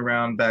turn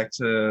around back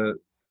to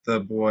the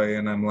boy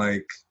and I'm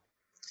like,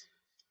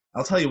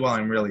 I'll tell you why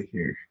I'm really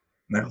here.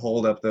 And I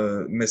hold up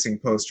the missing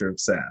poster of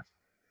Saf.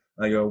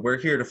 I go, we're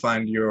here to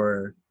find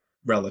your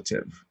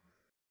relative.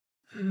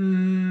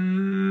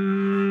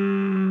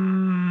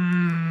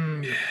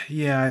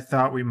 Yeah, I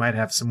thought we might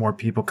have some more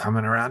people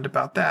coming around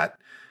about that.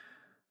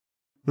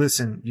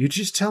 Listen, you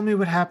just tell me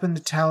what happened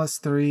to Talus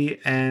 3,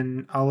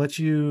 and I'll let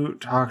you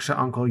talk to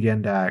Uncle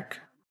Yendak.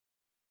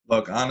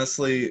 Look,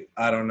 honestly,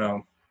 I don't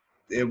know.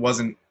 It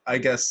wasn't, I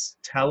guess,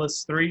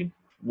 Talus 3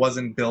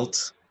 wasn't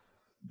built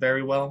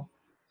very well.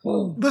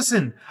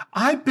 Listen,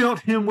 I built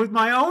him with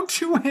my own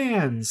 2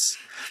 hands.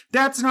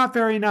 That's not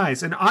very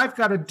nice, and I've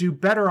got to do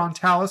better on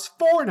Talus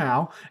 4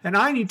 now, and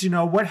I need to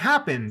know what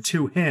happened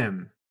to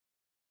him.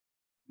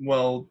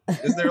 Well,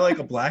 is there like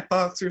a black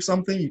box or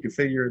something? You could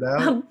figure it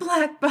out. A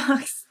black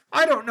box.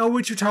 I don't know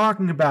what you're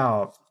talking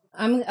about.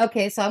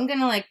 Okay, so I'm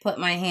gonna like put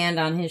my hand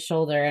on his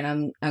shoulder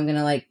and I'm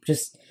gonna like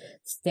just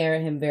stare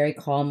at him very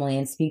calmly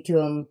and speak to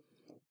him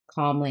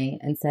calmly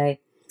and say,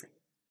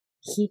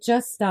 he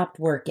just stopped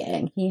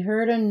working. He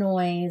heard a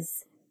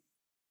noise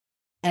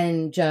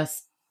and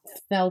just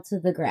fell to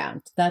the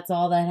ground. That's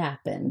all that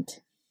happened.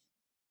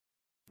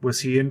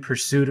 Was he in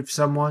pursuit of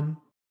someone?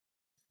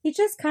 He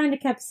just kind of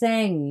kept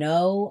saying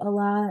no a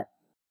lot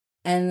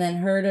and then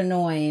heard a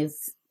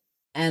noise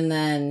and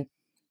then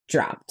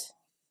dropped.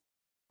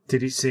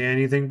 Did he say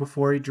anything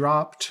before he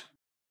dropped?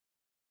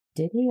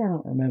 Did he? I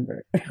don't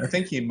remember. I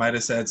think he might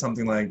have said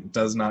something like,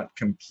 does not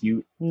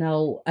compute.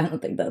 No, I don't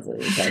think that's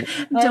what he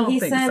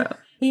said.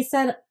 He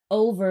said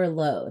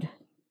overload.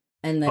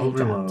 And then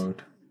overload. He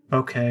dropped.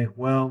 Okay,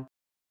 well,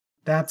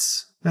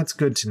 that's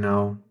good to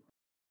know.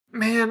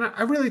 Man,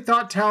 I really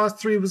thought Talus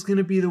 3 was going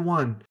to be the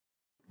one.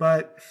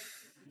 But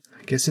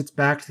I guess it's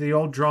back to the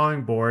old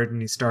drawing board,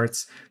 and he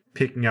starts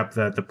picking up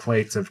the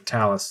plates of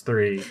Talus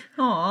 3.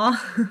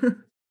 Aw.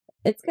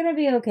 It's going to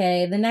be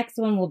okay. The next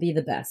one will be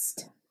the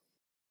best.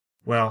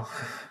 Well,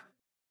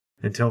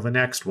 until the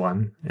next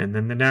one, and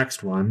then the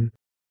next one.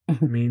 I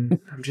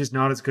mean, I'm just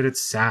not as good at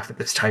Saf at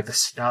this type of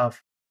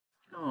stuff.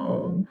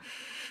 Oh.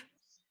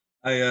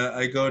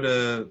 I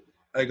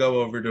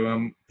go over to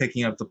him,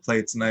 picking up the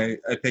plates, and I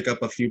pick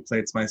up a few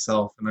plates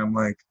myself, and I'm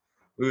like,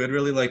 we would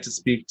really like to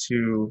speak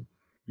to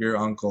your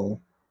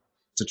uncle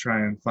to try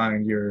and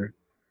find your,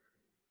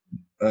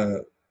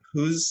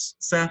 who's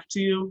Saf to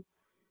you?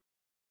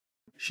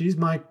 She's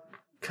my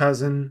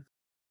cousin.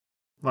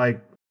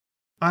 Like,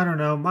 I don't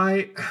know,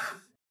 my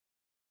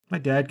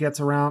dad gets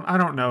around. I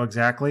don't know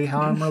exactly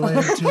how I'm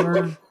related to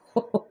her.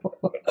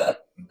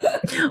 What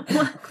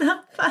the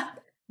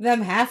fuck?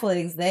 Them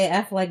halflings, they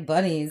F like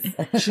bunnies.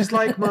 She's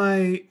like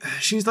my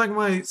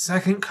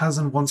second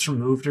cousin once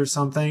removed or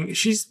something.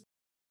 She's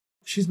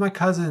my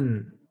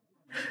cousin.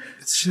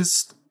 It's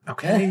just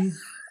okay.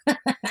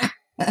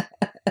 I'm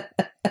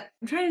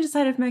trying to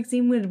decide if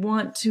Maxine would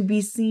wants to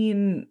see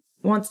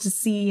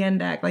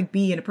Yendak, like,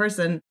 be in a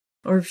person,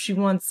 or if she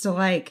wants to,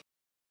 like,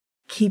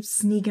 keep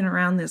sneaking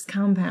around this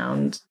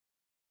compound.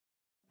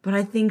 But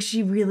I think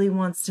she really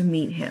wants to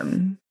meet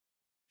him.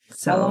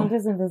 So, how long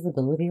does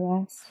invisibility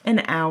last? An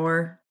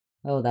hour.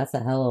 Oh, that's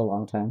a hell of a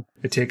long time.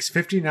 It takes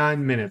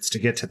 59 minutes to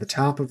get to the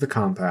top of the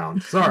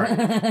compound. Sorry,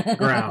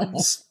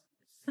 grounds.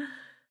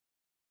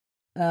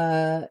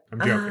 I'm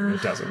joking.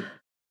 It doesn't.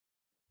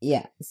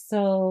 Yeah.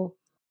 So,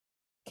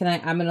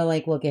 I'm gonna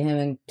like look at him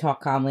and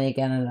talk calmly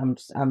again, and I'm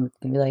gonna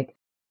be like,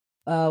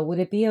 would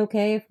it be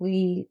okay if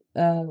we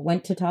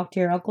went to talk to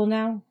your uncle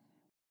now?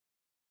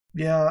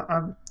 Yeah,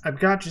 I've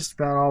got just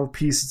about all the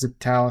pieces of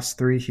Talus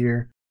 3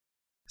 here.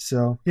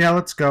 So, yeah,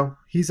 let's go.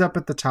 He's up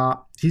at the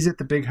top. He's at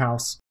the big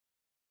house.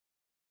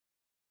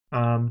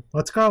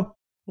 Let's go.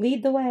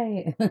 Lead the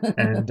way.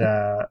 And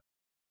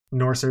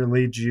Norser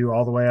leads you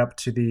all the way up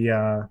to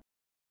the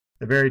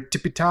very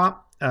tippy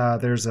top.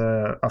 There's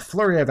a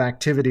flurry of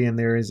activity, and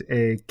there is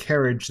a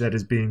carriage that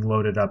is being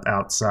loaded up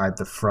outside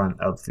the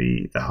front of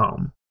the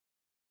home.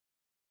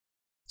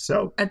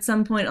 So at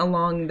some point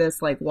along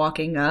this, like,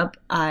 walking up,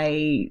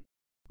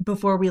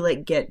 before we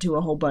like get to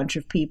a whole bunch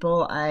of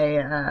people,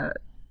 I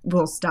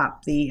will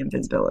stop the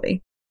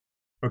invisibility.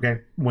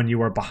 Okay. When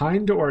you are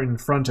behind or in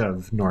front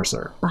of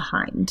Norser?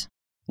 Behind.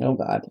 Oh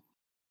God.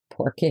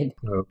 Poor kid.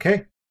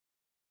 Okay.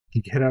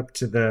 You get up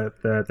to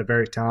the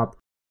very top,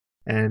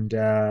 and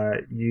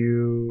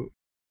you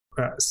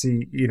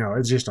see,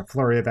 it's just a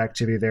flurry of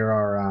activity.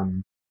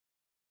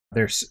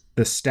 There's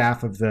the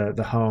staff of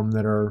the home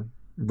that are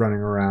running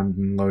around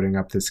and loading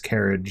up this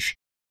carriage.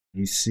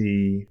 You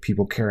see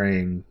people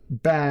carrying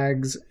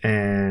bags,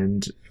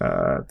 and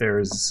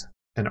there's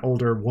an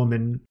older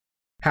woman,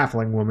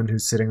 halfling woman,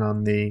 who's sitting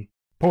on the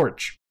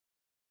porch.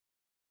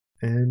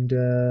 And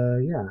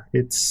yeah,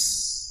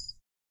 it's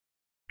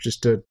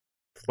just a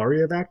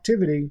flurry of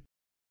activity.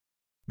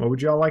 What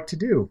would y'all like to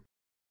do?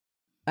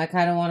 I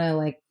kind of want to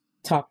like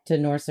talk to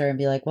Norser and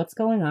be like, what's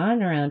going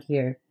on around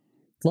here?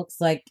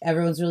 Looks like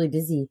everyone's really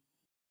busy.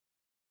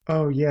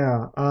 Oh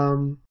yeah,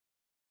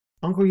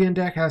 Uncle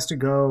Yendek has to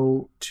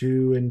go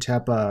to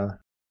Intepa,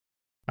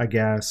 I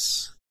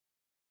guess.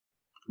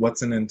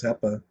 What's in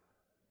Intepa?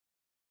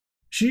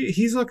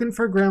 He's looking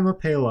for Grandma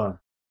Pela.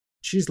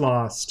 She's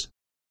lost.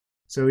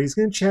 So he's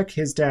gonna check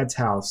his dad's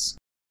house.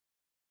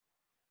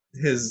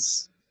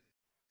 His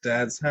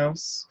dad's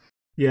house?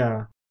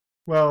 Yeah.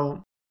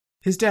 Well,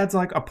 his dad's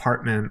like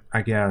apartment,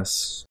 I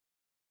guess.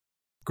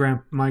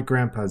 My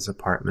grandpa's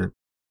apartment.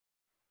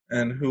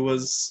 And who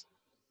was...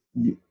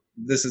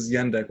 This is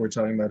Yendek we're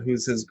talking about.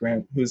 Who's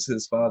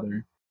his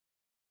father?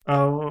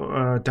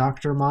 Oh,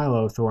 Dr.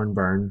 Milo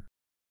Thornbyrne.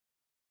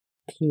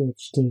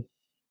 PhD.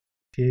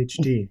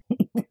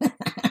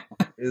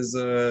 Is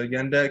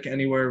Yendek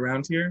anywhere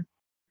around here?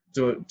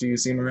 Do you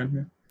see him around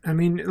here? I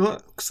mean, it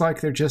looks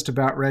like they're just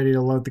about ready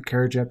to load the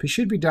carriage up. He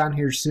should be down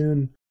here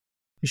soon.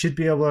 You should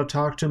be able to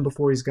talk to him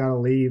before he's got to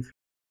leave.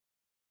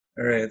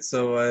 All right,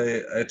 so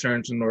I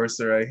turn to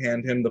Norser. I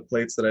hand him the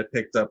plates that I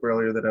picked up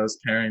earlier that I was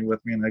carrying with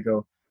me, and I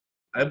go,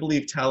 I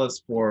believe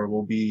Talus 4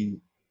 will be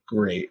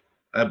great.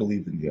 I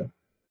believe in you.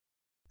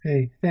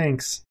 Hey,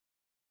 thanks.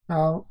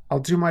 I'll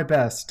do my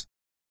best.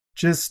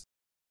 Just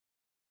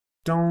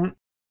don't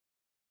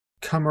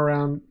come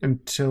around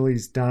until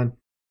he's done,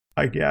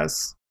 I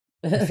guess.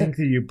 I think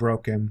that you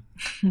broke him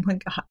Oh my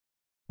god.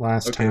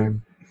 last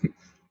time.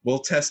 We'll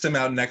test him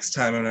out next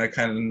time, and I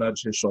kind of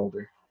nudge his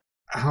shoulder.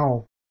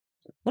 Ow.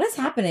 What is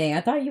happening?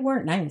 I thought you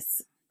weren't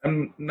nice.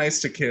 I'm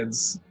nice to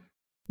kids.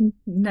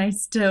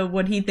 Nice to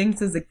what he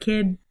thinks is a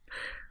kid.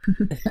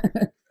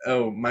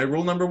 Oh, my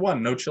rule number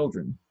 1, no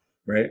children,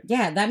 right?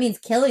 Yeah, that means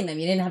killing them.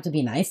 You didn't have to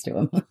be nice to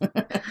him.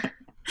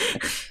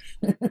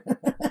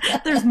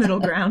 There's middle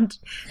ground.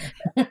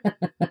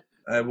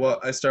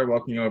 I start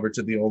walking over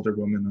to the older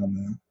woman on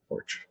the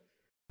porch.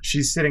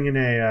 She's sitting in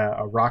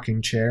a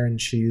rocking chair, and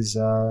she's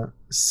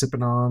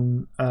sipping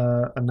on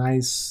a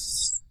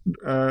nice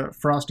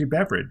frosty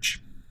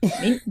beverage.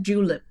 Mint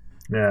julep.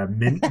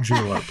 Mint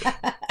julep.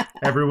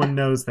 Everyone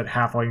knows that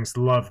halflings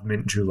love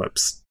mint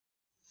juleps.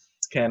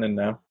 It's canon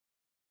now.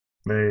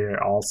 They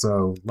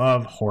also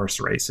love horse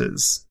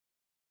races.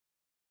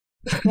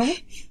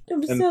 What?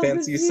 And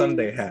fancy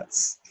Sunday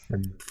hats.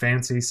 And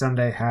fancy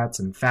Sunday hats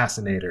and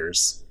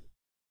fascinators.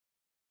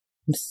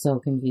 I'm so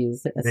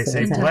confused. They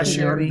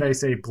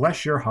say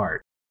bless your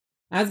heart.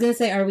 I was gonna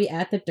say, are we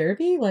at the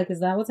Derby? Like, is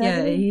that what's Yeah,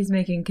 happening? he's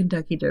making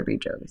Kentucky Derby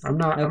jokes. I'm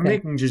not. Okay. I'm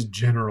making just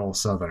general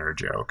Southerner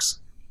jokes.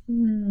 He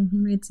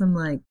made some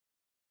like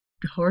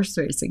horse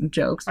racing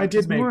jokes. I Which did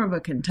is make more of a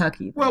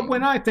Kentucky thing. Well,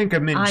 when I think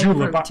of mint I'm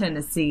julep, from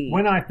Tennessee.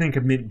 When I think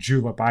of mint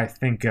julep, I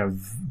think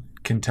of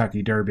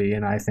Kentucky Derby,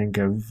 and I think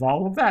of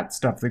all of that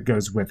stuff that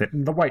goes with it,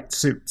 and the white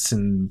suits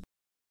and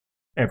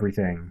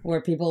everything. Where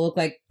people look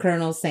like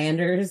Colonel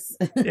Sanders.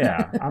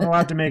 Yeah, I'm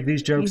allowed to make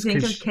these You jokes.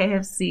 think of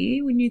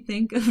KFC when you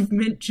think of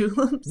mint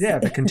juleps? Yeah,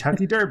 the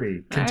Kentucky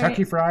Derby.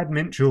 Kentucky right. Fried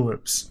Mint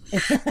Juleps.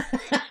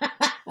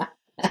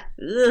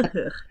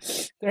 Ugh.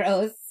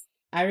 Gross.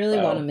 I really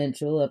want a mint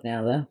julep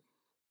now, though.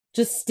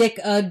 Just stick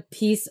a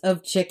piece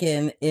of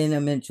chicken in a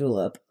mint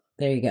julep.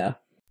 There you go.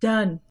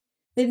 Done.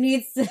 It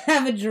needs to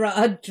have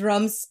a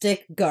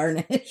drumstick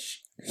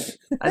garnish.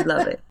 I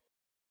love it.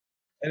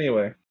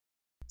 Anyway,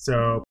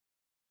 So,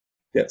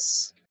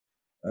 yes.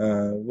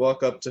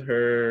 Walk up to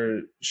her.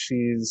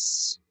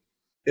 Is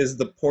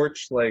the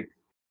porch like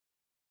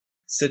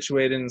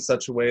situated in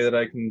such a way that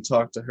I can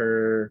talk to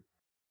her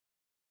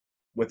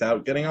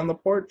without getting on the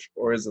porch,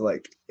 or is it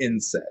like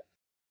inset?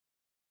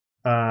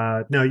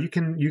 no, you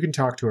can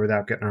talk to her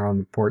without getting her on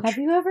the porch. Have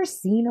you ever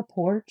seen a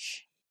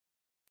porch?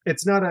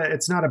 It's not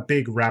a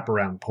big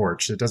wraparound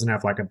porch. It doesn't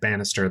have like a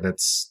banister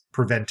that's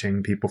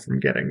preventing people from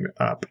getting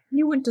up.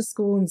 You went to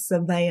school in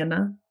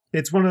Savannah.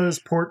 It's one of those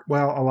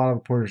well, a lot of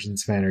the porches in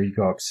Savannah, you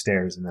go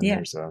upstairs and then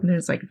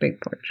There's like a big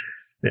porch.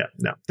 Yeah,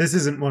 no. This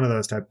isn't one of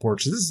those type of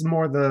porches. This is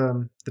more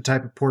the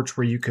type of porch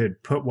where you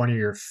could put one of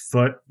your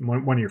feet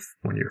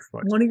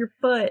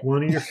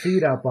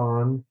up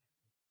on,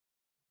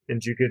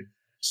 and you could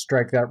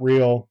strike that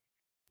real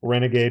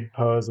renegade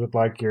pose with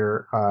like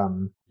your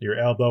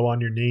elbow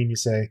on your knee, and you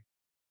say,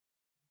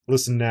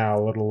 "Listen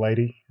now, little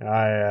lady,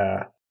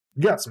 I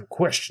got some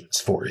questions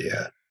for you."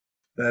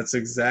 That's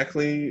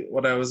exactly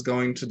what I was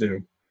going to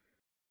do.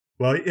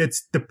 Well,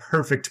 it's the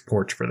perfect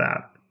porch for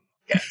that.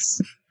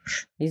 Yes.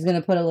 He's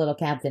gonna put a little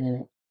captain in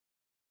it.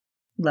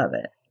 Love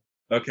it.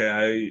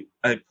 Okay,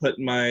 I put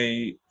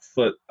my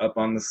foot up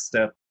on the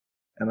step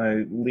and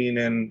I lean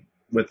in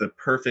with a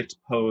perfect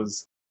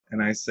pose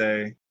and I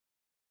say,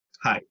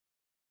 "Hi.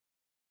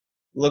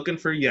 Looking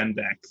for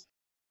Yendek."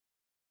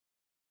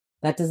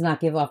 That does not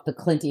give off the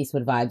Clint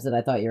Eastwood vibes that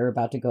I thought you were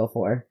about to go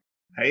for.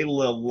 "Hey,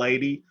 little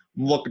lady,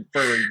 looking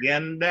for a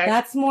Yendek?"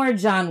 That's more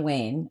John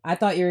Wayne. I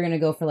thought you were gonna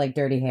go for like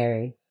Dirty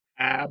Harry.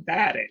 How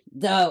about it?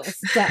 No,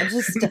 stop.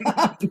 Just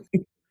stop.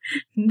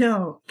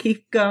 No,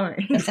 keep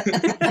going.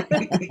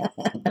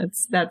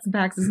 That's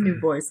Max's new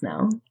voice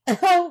now.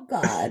 Oh,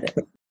 God.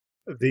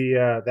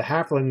 The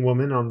halfling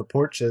woman on the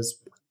porch says,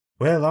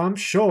 "Well, I'm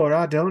sure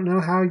I don't know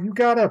how you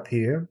got up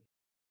here,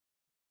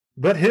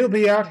 but he'll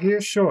be out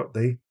here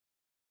shortly.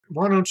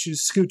 Why don't you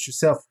scoot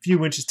yourself a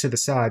few inches to the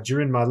side?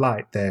 You're in my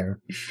light there."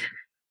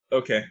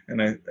 Okay,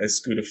 and I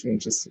scoot a few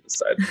inches to the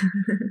side.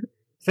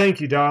 "Thank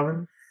you,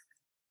 darling.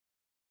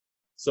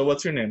 So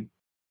what's your name?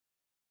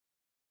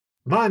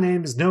 My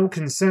name is no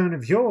concern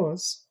of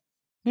yours."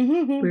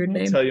 Weird I'll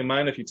name. tell you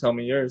mine if you tell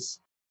me yours.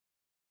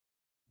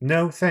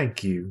 "No,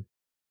 thank you."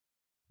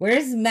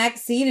 Where's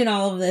Maxine in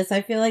all of this?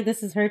 I feel like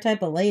this is her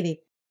type of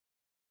lady.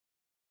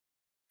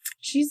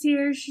 She's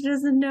here. She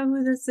doesn't know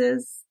who this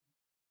is.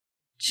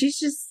 She's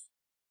just...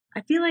 I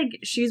feel like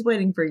she's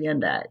waiting for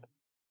Yendak.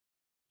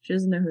 She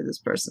doesn't know who this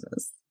person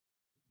is.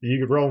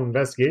 You could roll an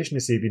investigation to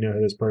see if you know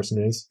who this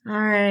person is. All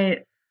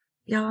right.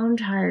 Y'all, I'm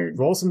tired.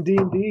 Roll some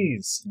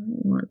D&Ds. I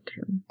don't want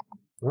to.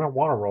 I don't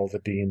want to roll the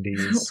I don't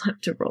D&Ds.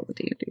 want to roll the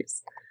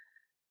D&Ds.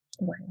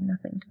 Wait,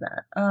 nothing to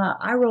that.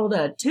 I rolled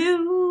a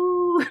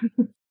 2.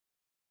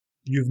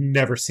 You've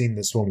never seen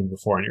this woman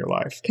before in your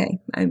life. Okay,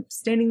 I'm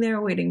standing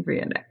there waiting for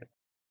Yendak.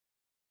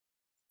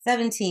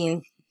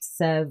 17.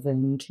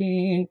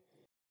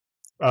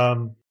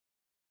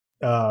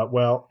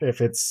 Well,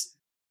 if it's...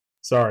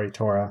 Sorry,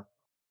 Tora.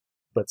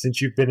 But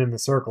since you've been in the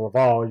circle of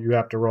all, you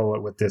have to roll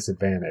it with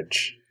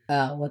disadvantage.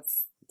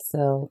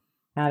 So,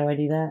 how do I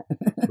do that?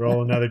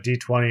 Roll another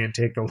D20 and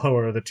take the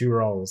lower of the two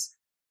rolls.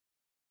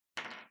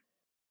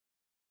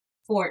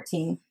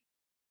 14.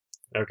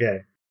 Okay.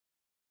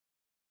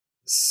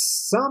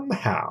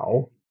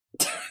 Somehow,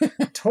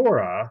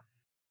 Tora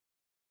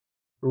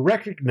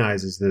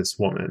recognizes this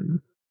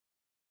woman.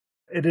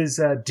 It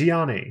is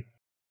Diane.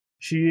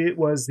 She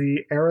was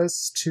the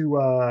heiress to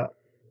a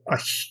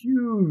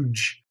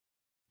huge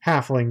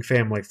halfling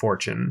family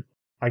fortune.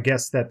 I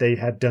guess that they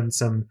had done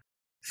some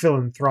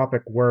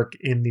philanthropic work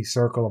in the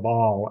Circle of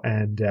All,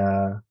 and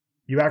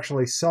you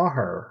actually saw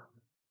her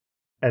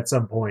at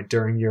some point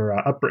during your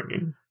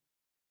upbringing.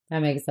 That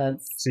makes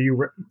sense. So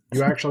you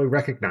actually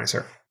recognize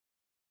her.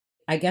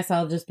 I guess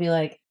I'll just be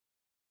like,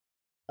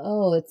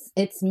 "Oh,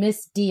 it's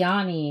Miss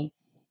Diani."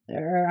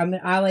 Or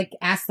I'll like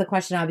ask the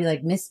question. I'll be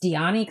like, "Miss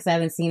Diani," because I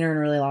haven't seen her in a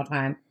really long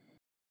time.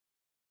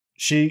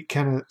 She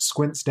kind of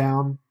squints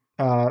down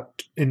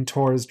in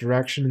Tora's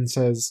direction and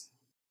says,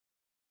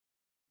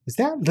 "Is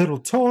that little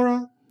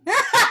Tora?"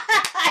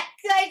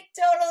 I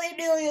totally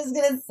knew he was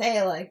gonna say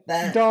it like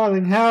that.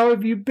 "Darling, how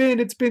have you been?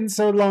 It's been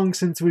so long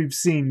since we've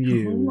seen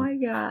you." Oh my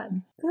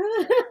god.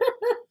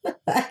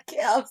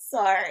 I'm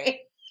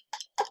sorry.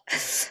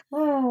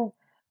 Oh,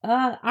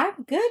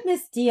 I'm good,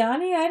 Miss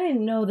Diani. I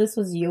didn't know this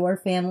was your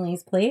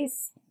family's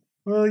place.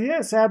 "Well,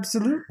 yes,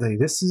 absolutely.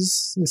 This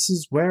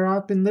is where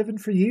I've been living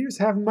for years,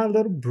 having my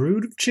little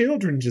brood of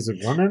children just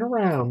running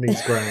around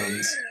these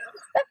grounds."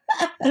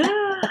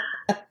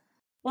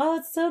 Well,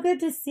 it's so good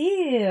to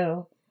see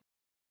you.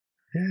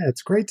 "Yeah,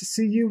 it's great to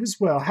see you as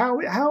well. How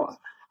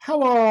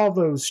are all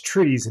those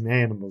trees and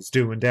animals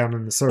doing down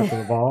in the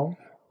Circle of All?"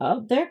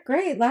 Oh, they're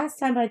great. Last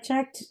time I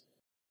checked,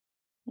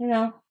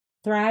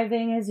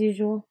 thriving as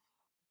usual.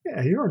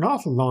 "Yeah, you're an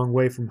awful long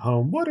way from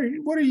home. What are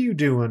you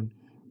doing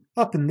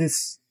up in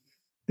these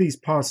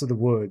parts of the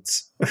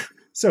woods,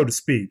 so to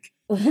speak?"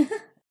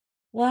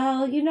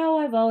 Well,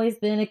 I've always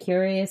been a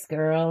curious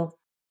girl.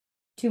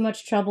 Too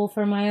much trouble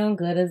for my own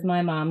good, as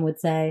my mom would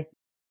say.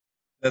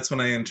 That's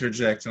when I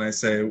interject and I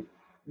say,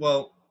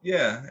 "Well,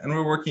 yeah, and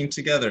we're working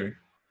together."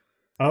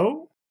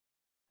 "Oh?"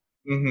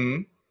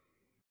 Mm-hmm.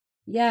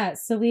 Yeah,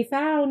 so we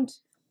found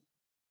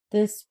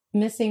this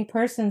missing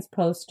persons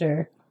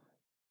poster.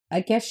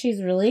 I guess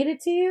she's related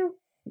to you?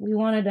 We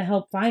wanted to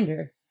help find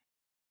her.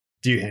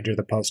 Do you hand her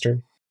the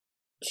poster?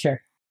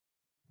 Sure.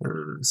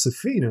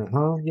 Safina,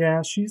 huh?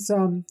 Yeah, she's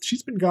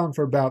been gone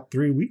for about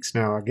 3 weeks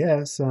now, I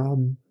guess.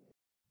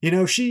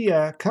 She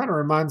kind of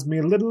reminds me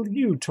a little of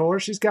you, Tor.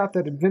 She's got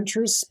that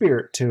adventurous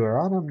spirit to her.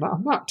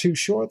 I'm not too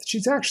sure that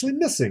she's actually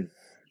missing.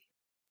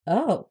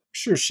 Oh.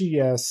 Sure,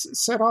 she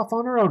set off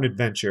on her own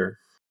adventure.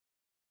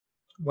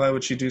 Why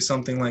would she do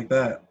something like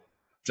that?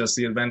 Just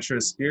the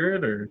adventurous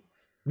spirit, or?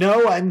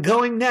 "No, I'm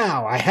going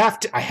now. I have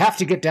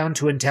to get down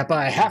to Intepa.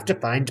 I have to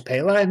find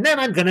Pela, and then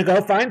I'm gonna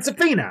go find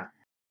Safina."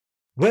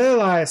 "Well,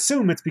 I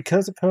assume it's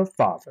because of her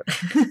father."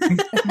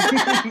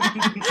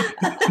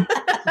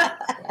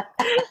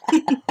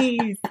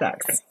 He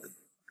sucks.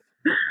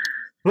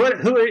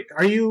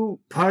 Are you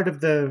part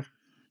of the...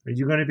 Are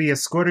you going to be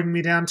escorting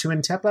me down to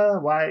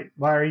Intepa? Why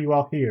are you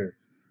all here?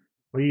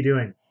 What are you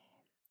doing?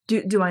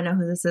 Do I know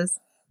who this is?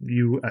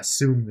 You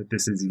assume that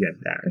this is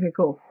Yendak. Okay,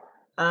 cool.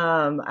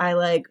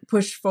 I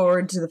push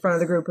forward to the front of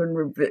the group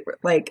and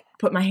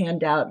put my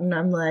hand out, and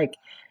I'm like,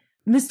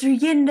 "Mr.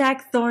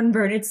 Yendak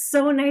Thornbyrne, it's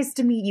so nice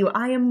to meet you.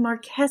 I am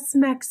Marquess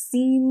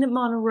Maxine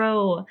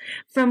Monroe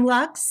from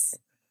Lux."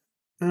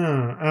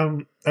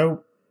 Oh,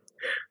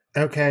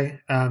 okay.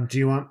 Do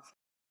you want...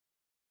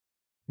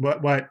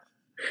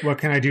 What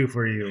can I do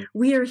for you?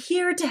 "We are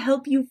here to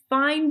help you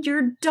find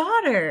your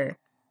daughter."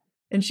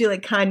 And she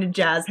like kind of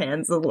jazz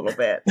hands a little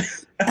bit.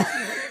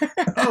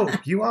 Oh,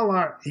 you all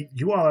are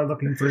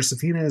looking for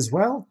Safina as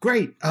well?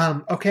 Great.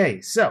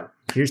 Okay, so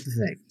here's the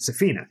thing.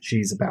 Safina,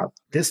 she's about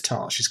this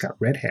tall. She's got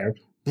red hair,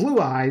 blue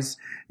eyes,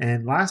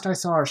 and last I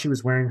saw her, she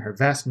was wearing her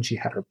vest and she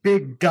had her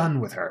big gun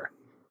with her.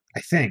 I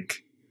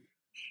think.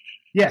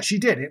 Yeah, she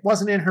did. It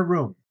wasn't in her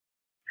room.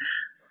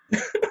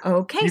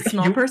 Okay,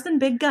 small person,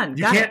 big gun.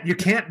 You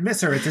can't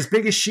miss her. It's as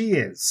big as she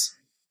is.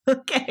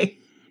 Okay.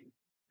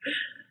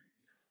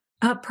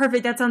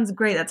 Perfect. That sounds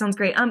great.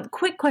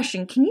 Quick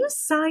question. Can you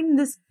sign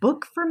this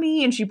book for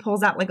me? And she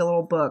pulls out like a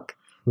little book.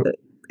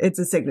 It's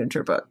a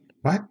signature book.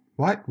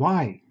 What?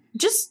 Why?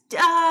 Just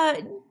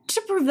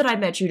to prove that I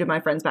met you to my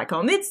friends back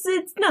home. It's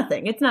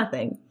nothing. It's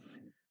nothing.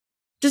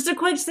 Just a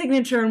quick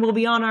signature and we'll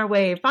be on our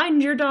way.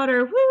 Find your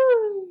daughter.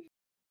 Woo!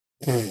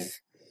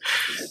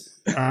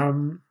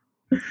 I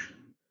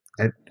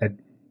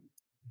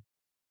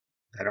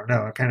don't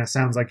know. It kind of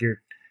sounds like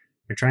you're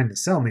trying to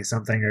sell me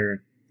something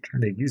or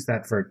trying to use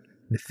that for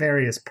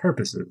nefarious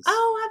purposes.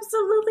 Oh,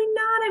 absolutely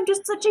not. I'm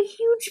just such a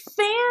huge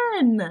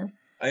fan.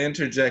 I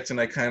interject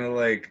and I kind of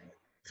like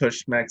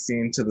push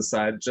Maxine to the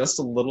side just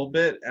a little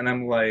bit, and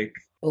I'm like,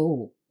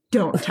 Oh.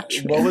 Don't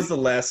touch me. what was the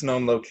last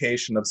known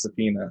location of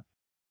Safina?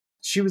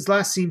 She was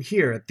last seen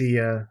here at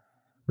the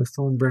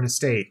Thornbyrne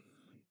estate.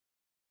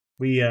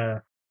 We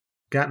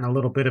got in a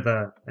little bit of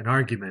an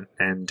argument,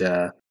 and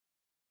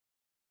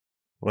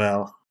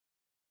well,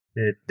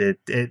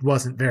 it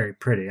wasn't very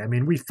pretty. I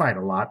mean, we fight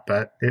a lot,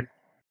 but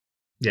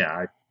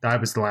I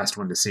was the last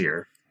one to see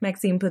her.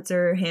 Maxine puts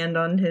her hand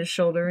on his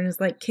shoulder and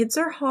is like, kids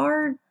are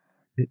hard.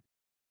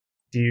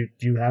 Do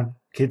you have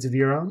kids of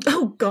your own?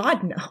 Oh,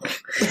 God, no.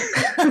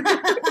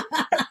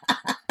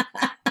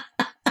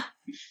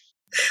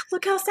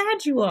 Look how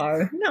sad you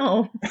are.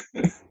 No.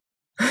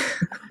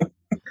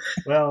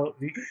 Well,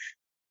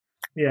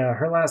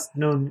 her last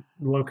known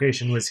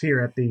location was here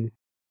at the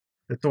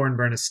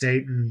Thornbyrne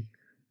estate, and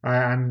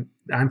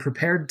I'm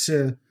prepared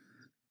to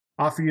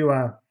offer you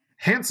a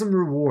handsome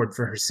reward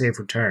for her safe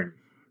return.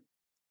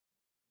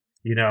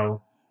 You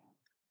know,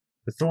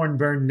 the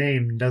Thornbyrne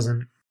name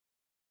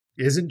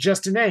isn't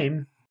just a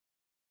name.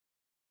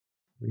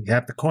 We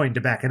have the coin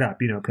to back it up,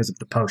 because of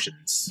the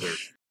potions or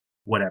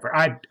whatever.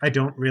 I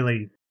don't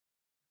really.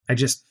 I'm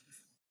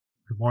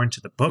more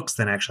into the books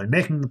than actually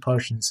making the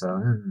potions.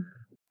 So.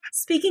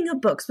 Speaking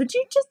of books, would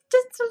you just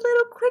a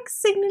little quick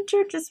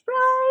signature just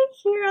right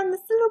here on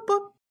this little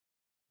book?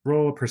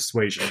 Roll a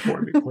persuasion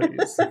for me,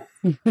 please.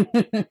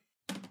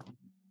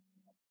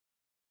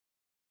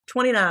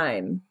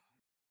 29.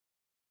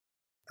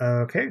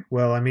 Okay,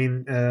 well, I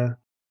mean,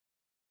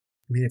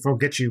 if I'll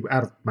get you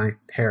out of my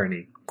hair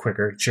any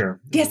quicker, sure.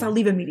 Yes, I'll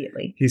leave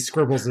immediately. He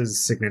scribbles his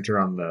signature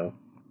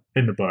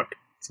in the book.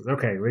 Says,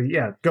 okay, well,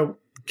 yeah, go,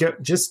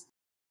 just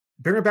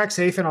bring her back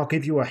safe and I'll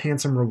give you a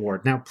handsome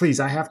reward. Now, please,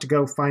 I have to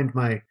go find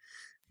my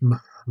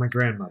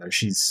grandmother.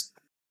 She's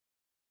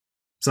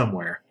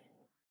somewhere.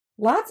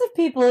 Lots of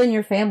people in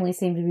your family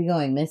seem to be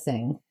going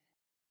missing.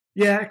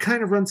 Yeah, it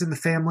kind of runs in the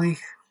family.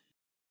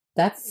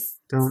 That's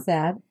Don't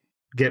sad.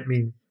 Get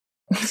me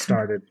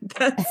started.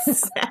 That's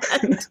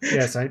sad.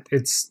 Yes,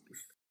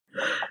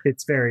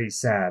 it's very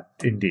sad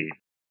indeed.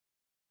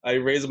 I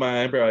raise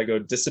my eyebrow. I go,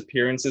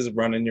 disappearances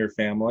run in your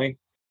family?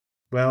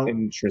 Well,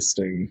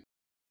 Interesting.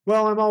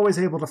 Well, I'm always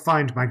able to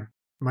find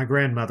my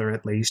grandmother,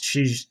 at least.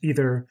 She's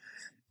either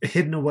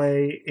hidden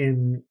away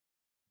in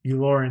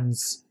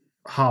Eulorin's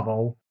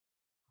hovel,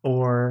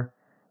 or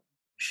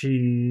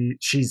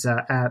she's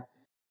at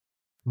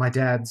my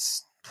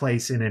dad's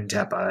place in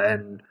Intepa,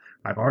 and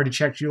I've already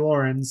checked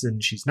Eulorin's,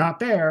 and she's not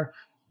there.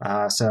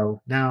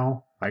 So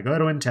now I go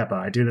to Intepa.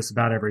 I do this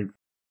about every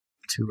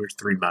 2 or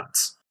 3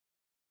 months.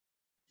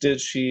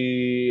 Did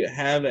she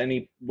have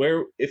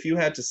if you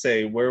had to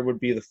say, where would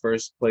be the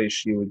first place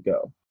she would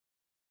go?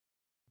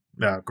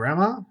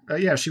 Grandma?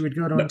 Yeah, she would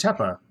go to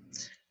Intepa.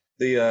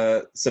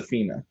 The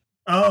Safina.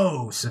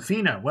 Oh,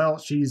 Safina.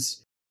 Well,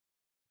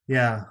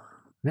 yeah.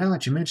 Now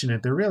that you mention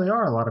it, there really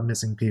are a lot of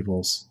missing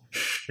peoples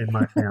in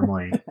my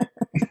family.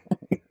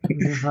 I don't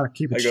know how to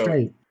keep it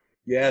straight.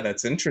 Yeah,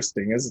 that's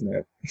interesting, isn't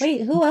it?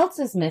 Wait, who else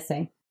is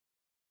missing?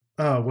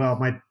 Oh, well,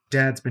 my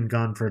dad's been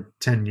gone for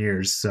 10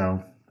 years,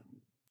 so.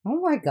 Oh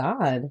my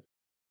God.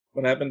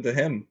 What happened to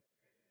him?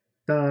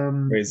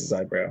 Raise his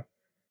eyebrow.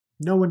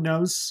 No one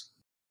knows.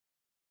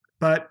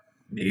 But,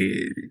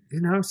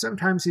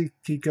 sometimes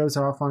he goes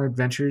off on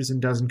adventures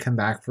and doesn't come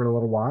back for a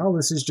little while.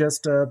 This is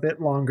just a bit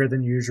longer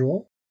than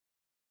usual.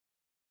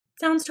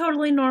 Sounds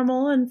totally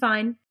normal and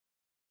fine.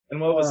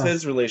 And what was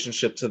his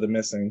relationship to the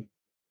missing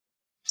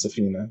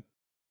Safina?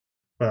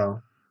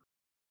 Well,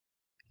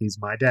 he's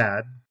my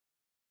dad.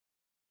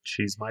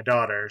 She's my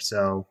daughter,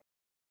 so...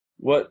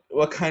 What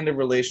kind of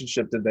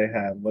relationship did they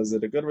have? Was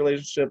it a good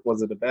relationship?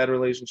 Was it a bad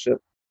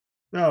relationship?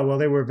 Oh, well,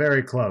 they were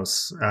very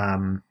close.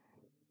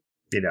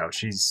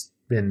 She's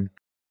been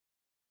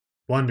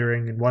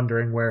wondering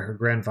where her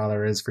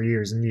grandfather is for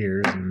years and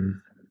years,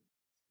 and,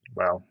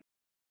 well,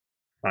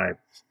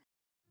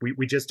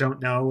 we just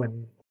don't know,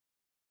 and,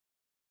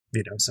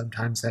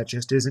 sometimes that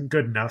just isn't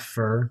good enough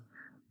for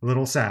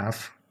little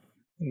Saf.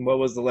 And what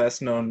was the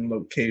last known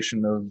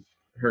location of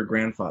her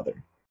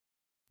grandfather?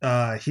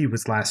 He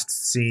was last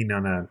seen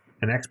on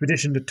an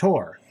expedition to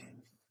Tor.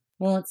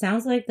 Well, it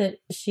sounds like that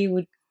she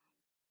would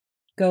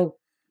go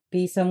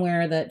be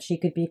somewhere that she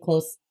could be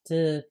close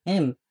to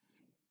him.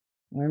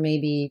 Or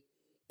maybe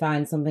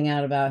find something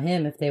out about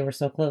him if they were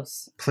so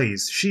close.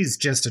 Please, she's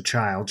just a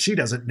child. She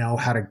doesn't know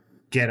how to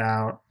get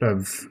out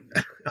of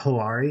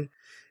Hilari.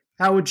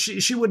 How would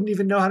she wouldn't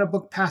even know how to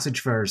book passage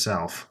for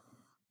herself.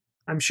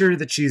 I'm sure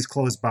that she's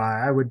close by.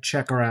 I would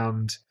check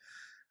around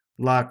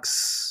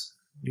Lux,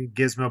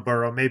 Gizmo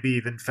Burrow, maybe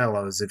even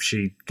Fellows if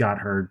she got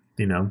her,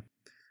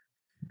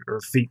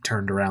 her feet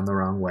turned around the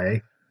wrong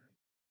way.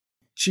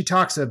 She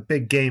talks a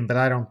big game, but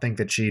I don't think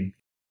that she'd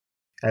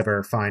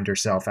ever find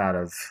herself out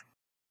of,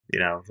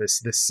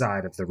 this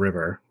side of the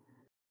river.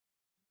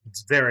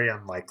 It's very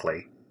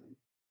unlikely.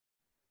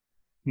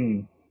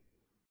 I'm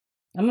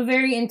a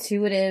very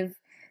intuitive,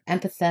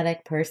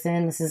 empathetic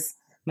person. This is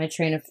my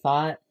train of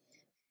thought.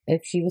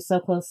 If she was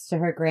so close to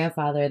her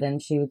grandfather, then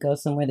she would go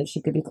somewhere that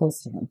she could be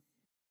close to him.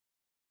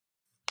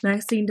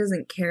 Maxine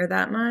doesn't care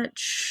that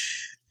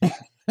much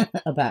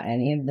About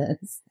any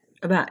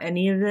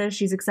of this.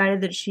 She's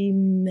excited that she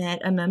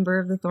met a member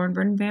of the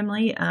Thornbyrne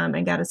family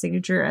and got a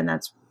signature, and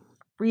that's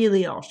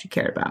really all she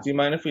cared about. Do you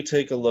mind if we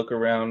take a look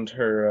around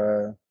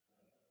her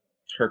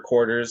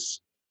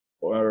quarters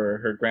or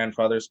her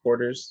grandfather's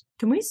quarters?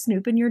 Can we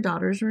snoop in your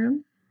daughter's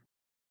room?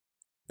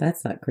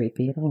 That's not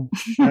creepy at all.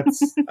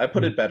 I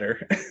put it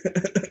better.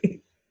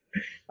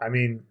 I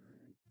mean,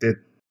 it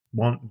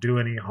won't do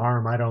any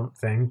harm, I don't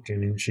think. I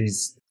mean,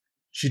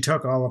 she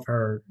took all of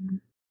her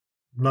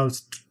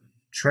most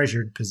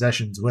treasured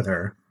possessions with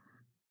her.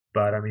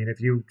 But I mean,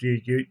 if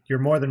you're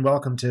more than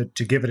welcome to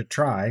give it a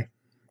try.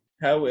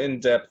 How in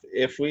depth,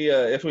 if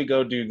we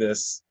go do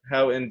this,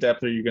 how in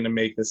depth are you going to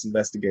make this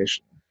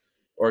investigation?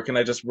 Or can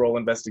I just roll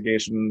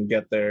investigation and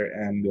get there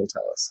and you'll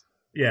tell us?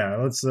 Yeah,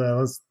 let's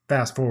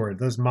fast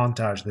forward. Let's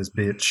montage this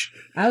bitch.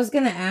 I was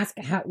gonna ask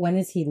when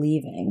is he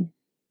leaving?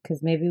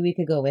 Because maybe we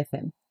could go with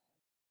him.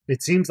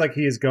 It seems like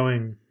he is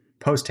going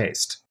post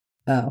haste.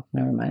 Oh,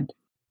 never mind.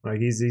 Like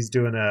he's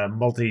doing a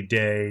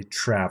multi-day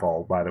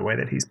travel by the way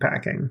that he's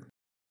packing.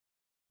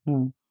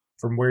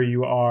 From where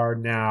you are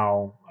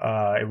now,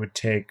 it would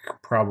take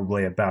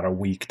probably about a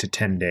week to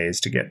 10 days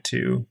to get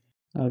to.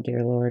 Oh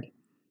dear Lord.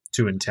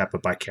 To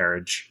Intepa by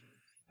carriage.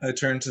 I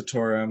turn to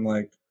Tora. I'm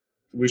like,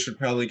 we should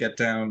probably get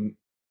down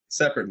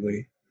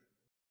separately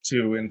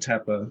to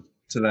Intepa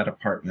to that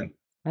apartment.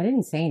 I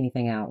didn't say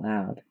anything out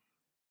loud.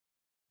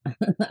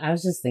 I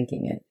was just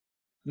thinking it.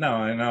 No,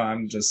 I know.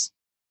 I'm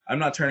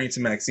not turning to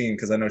Maxine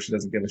because I know she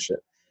doesn't give a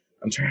shit.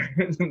 I'm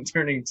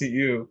turning to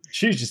you.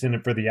 She's just in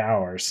it for the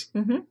hours.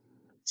 Mm-hmm.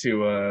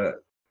 To,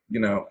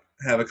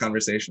 have a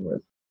conversation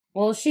with.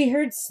 Well, she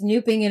heard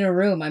snooping in a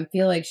room. I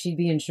feel like she'd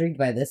be intrigued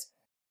by this,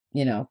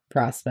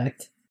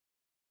 prospect.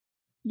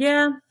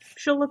 Yeah,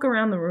 she'll look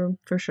around the room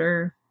for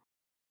sure.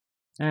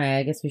 All right,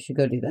 I guess we should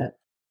go do that.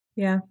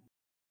 Yeah.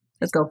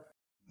 Let's go.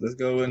 Let's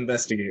go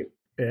investigate.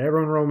 Yeah,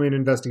 everyone roll me an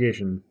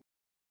investigation.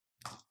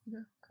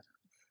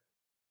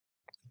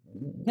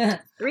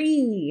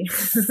 3.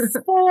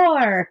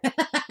 4.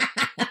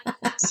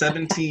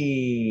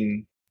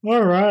 17.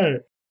 All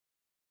right.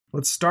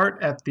 Let's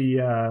start at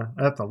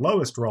the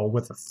lowest roll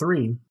with a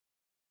 3.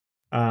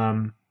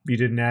 You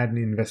didn't add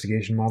any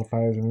investigation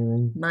modifiers or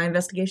anything? My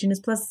investigation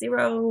is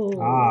 +0.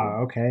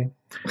 Ah, okay.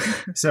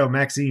 So,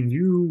 Maxine,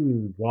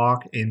 you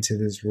walk into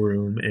this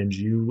room and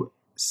you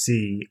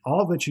see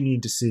all that you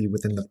need to see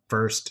within the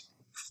first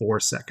 4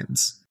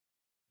 seconds.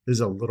 This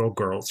is a little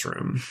girl's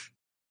room.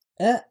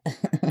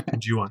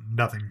 And you want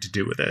nothing to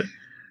do with it.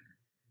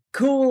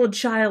 Cool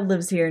child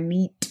lives here.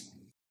 Neat.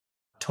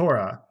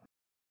 Tora,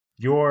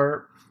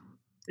 your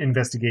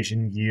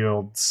investigation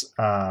yields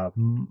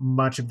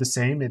much of the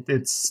same.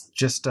 It's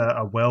just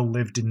a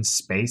well-lived-in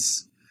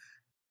space.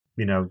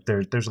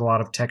 There's a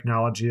lot of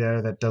technology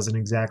there that doesn't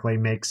exactly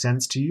make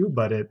sense to you,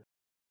 but it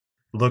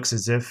looks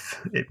as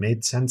if it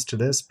made sense to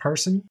this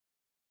person.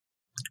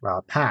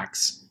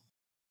 Pax,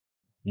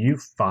 you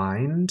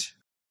find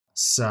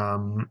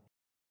some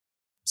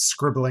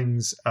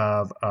scribblings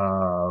of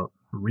a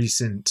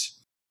recent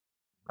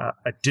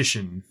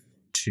addition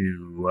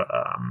to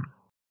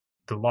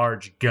the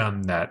large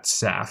gun that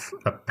Saf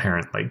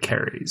apparently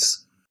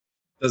carries.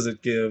 Does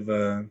it give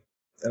an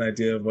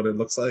idea of what it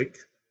looks like?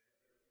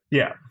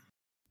 Yeah.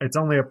 It's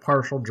only a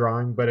partial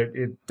drawing, but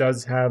it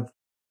does have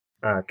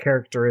a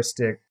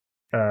characteristic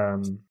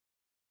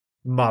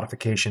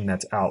modification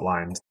that's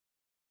outlined.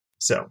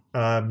 So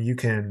you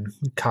can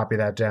copy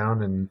that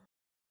down and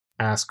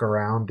ask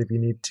around if you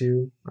need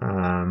to.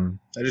 I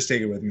just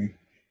take it with me.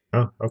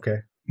 Oh,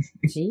 okay.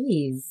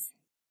 Jeez.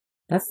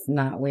 That's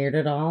not weird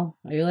at all.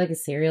 Are you like a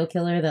serial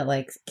killer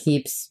that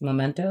keeps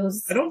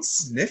mementos? I don't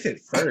sniff it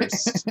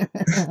first.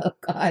 Oh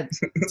God.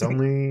 It's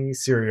only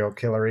serial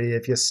killery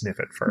if you sniff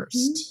it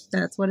first.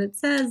 That's what it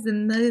says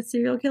in the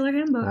serial killer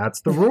handbook.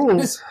 That's the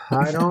rules.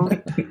 I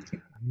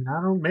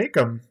don't make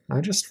them. I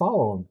just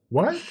follow them.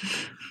 What?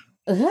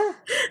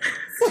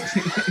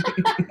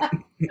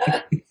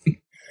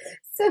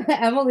 So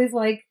Emily's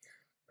like,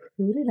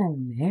 who did I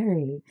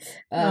marry?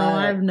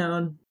 I've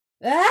known.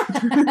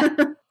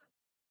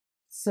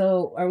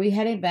 So are we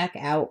heading back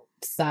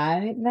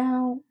outside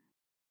now?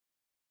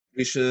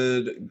 We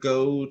should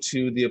go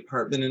to the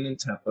apartment in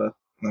Intepa,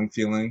 I'm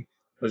feeling,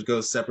 but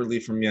go separately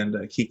from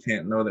Yendek. He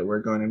can't know that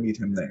we're going to meet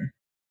him there.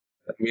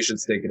 We should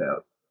stake it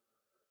out.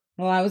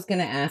 Well, I was going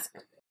to ask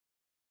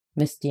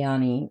Miss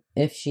Diani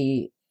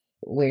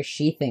where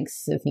she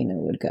thinks Safina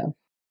would go.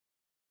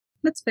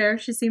 That's fair.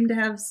 She seemed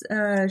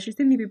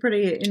to be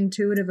pretty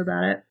intuitive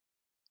about it.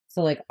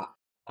 So, like,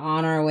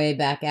 on our way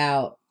back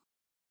out,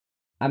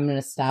 I'm going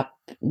to stop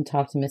and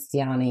talk to Miss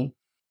Diani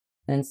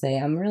and say,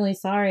 I'm really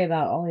sorry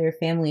about all your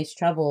family's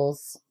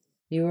troubles.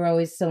 You were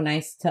always so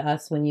nice to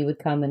us when you would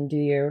come and do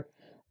your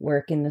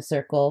work in the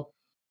circle.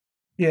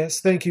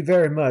 Yes, thank you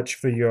very much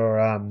for your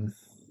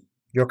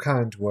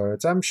kind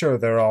words. I'm sure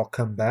they'll all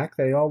come back.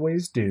 They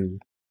always do.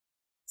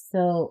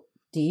 So,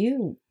 do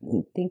you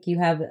think you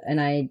have an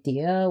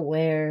idea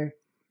where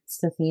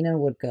Safina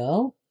would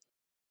go?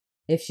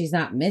 If she's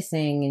not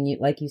missing and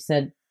like you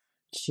said,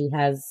 she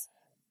has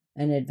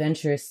an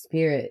adventurous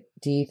spirit,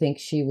 do you think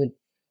she would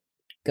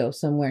go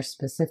somewhere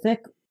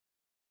specific?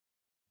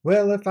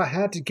 Well, if I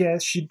had to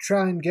guess, she'd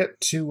try and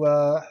get to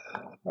a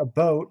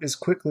boat as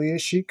quickly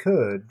as she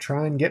could.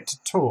 Try and get to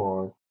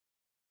Tor.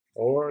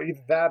 Or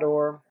either that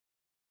or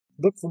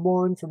look for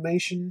more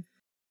information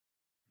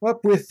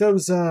up with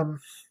those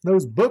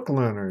book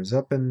learners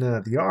up in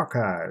the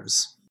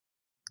archives.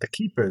 The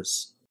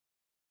keepers.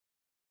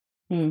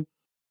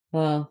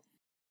 Well,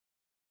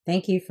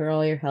 thank you for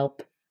all your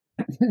help.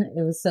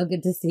 It was so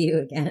good to see you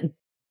again.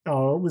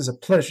 Oh, it was a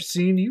pleasure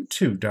seeing you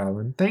too,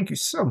 darling. Thank you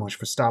so much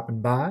for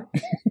stopping by.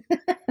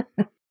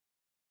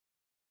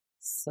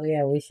 So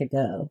yeah, we should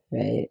go,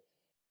 right?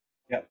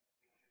 Yep.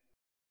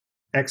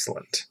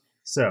 Excellent.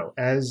 So,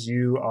 as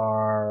you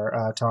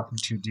are talking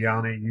to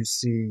Diana, you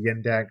see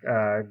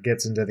Yendak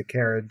gets into the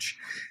carriage,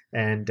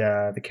 and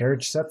the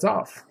carriage sets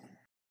off.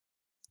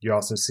 You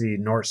also see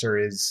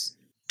Norser is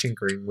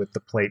tinkering with the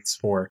plates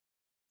for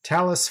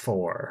Talus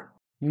 4.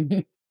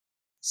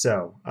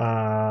 So,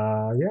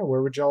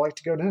 where would y'all like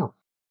to go now?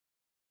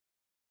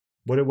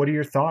 What are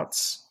your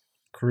thoughts,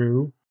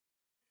 crew?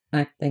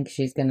 I think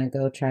she's gonna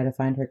go try to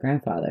find her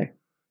grandfather.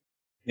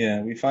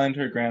 Yeah, we find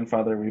her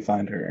grandfather, we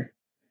find her.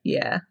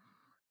 Yeah.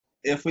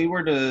 If we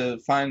were to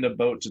find a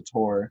boat to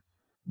Tor,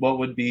 what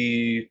would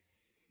be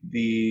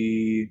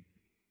the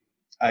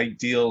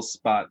ideal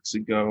spot to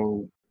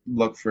go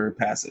look for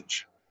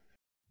passage?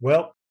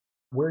 Well,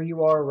 where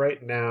you are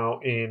right now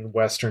in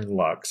Western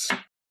Lux,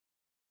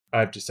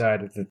 I've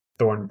decided that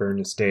Thornbyrne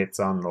Estate's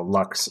on the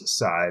Lux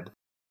side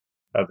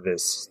of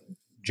this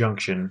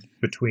junction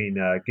between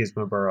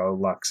Gizmoboro,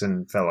 Lux,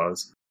 and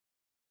Fellows.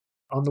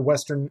 On the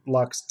Western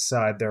Lux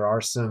side, there are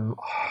some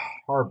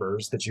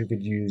harbors that you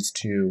could use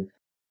to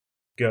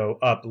go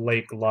up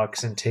Lake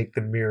Lux and take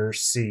the Mirror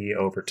Sea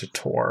over to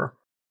Tor.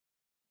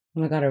 Oh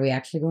my god, are we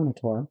actually going to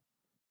Tor?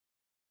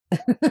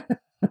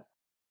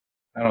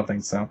 I don't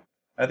think so.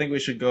 I think we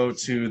should go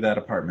to that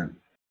apartment.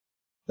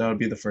 That would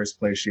be the first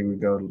place she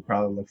would go to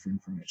probably look for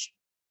information.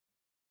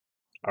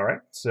 All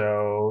right,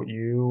 so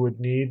you would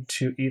need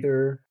to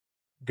either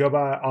go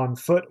by on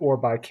foot or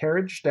by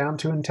carriage down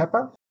to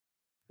Intepa,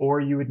 or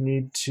you would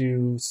need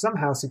to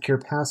somehow secure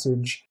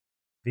passage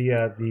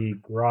via the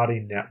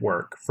Grotti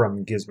network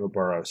from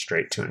Gizmoboro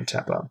straight to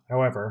Intepa.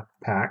 However,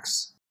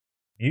 Pax,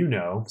 you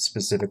know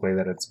specifically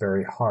that it's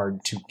very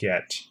hard to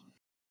get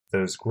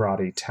those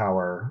Grotti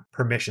Tower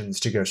permissions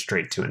to go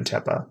straight to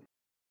Intepa.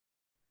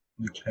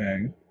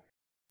 Okay.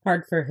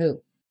 Hard for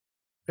who?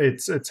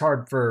 It's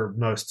hard for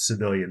most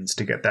civilians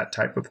to get that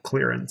type of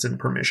clearance and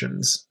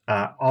permissions,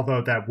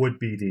 although that would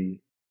be the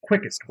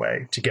quickest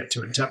way to get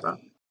to Intepa.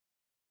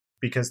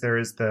 Because there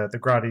is the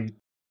Grotti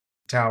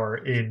Tower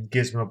in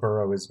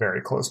Gizmoboro is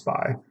very close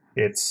by.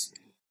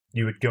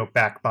 You would go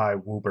back by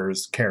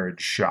Woober's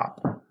carriage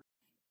shop.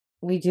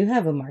 We do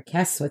have a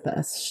Marquess with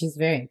us. She's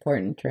very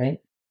important, right?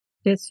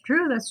 It's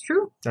true. That's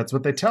true. That's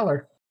what they tell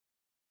her.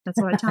 That's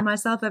what I tell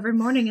myself every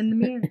morning in the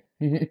mirror.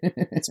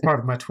 It's part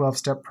of my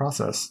 12-step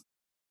process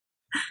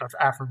of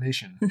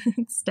affirmation.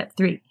 Step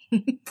 3.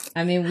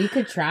 I mean, we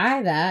could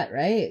try that,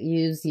 right?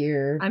 Use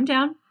your I'm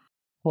down.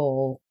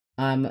 whole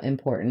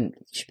important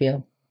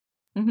spiel.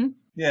 Mm-hmm.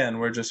 Yeah, and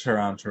we're just her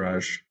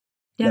entourage.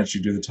 Yeah. Let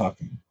you do the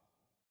talking.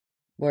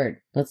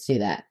 Word. Let's do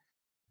that.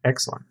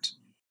 Excellent.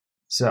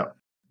 So,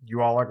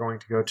 you all are going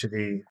to go to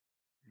the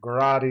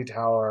Grotti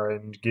Tower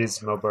in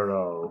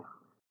Gizmoboro,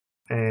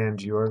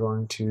 and you are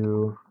going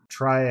to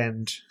try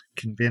and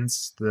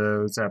convince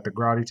those at the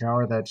Grotti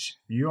Tower that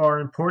you are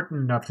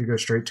important enough to go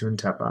straight to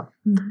Intepa.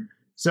 Mm-hmm.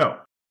 So,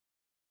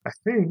 I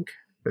think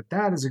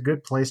that is a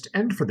good place to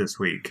end for this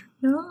week.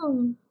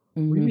 No.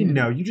 What do you mean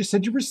no? You just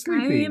said you were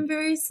sleepy. I am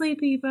very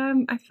sleepy, but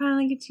I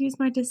finally get to use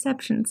my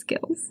deception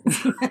skills.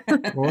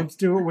 Well, let's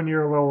do it when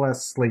you're a little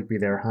less sleepy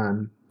there,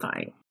 hun.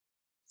 Fine.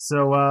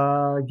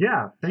 So,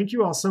 thank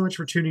you all so much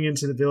for tuning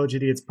into the Village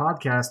Idiots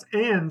podcast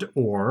and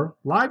or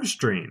live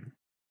stream.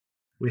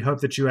 We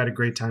hope that you had a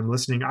great time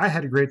listening. I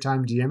had a great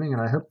time DMing,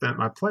 and I hope that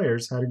my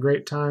players had a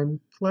great time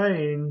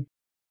playing.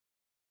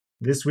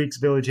 This week's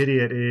Village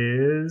Idiot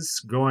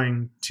is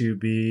going to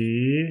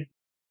be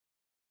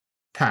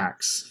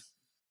Pax.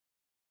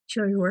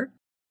 Show your work.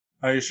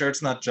 Are you sure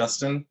it's not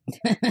Justin?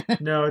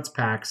 No, it's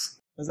Pax.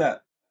 What's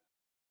that?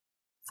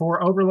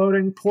 For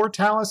overloading poor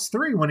Talus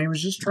 3 when he was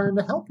just trying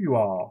to help you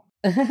all.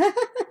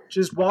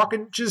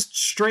 Just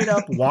straight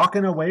up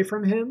walking away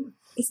from him.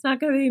 It's not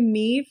going to be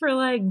me for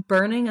like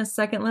burning a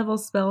second level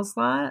spell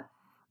slot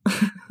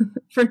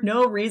for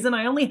no reason.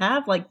 I only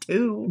have like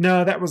 2.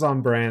 No, that was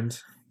on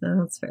brand. No,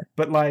 that's fair.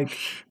 But like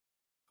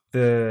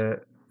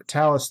the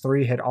Talus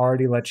 3 had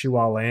already let you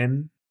all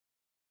in,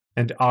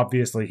 and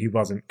obviously he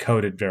wasn't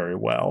coded very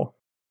well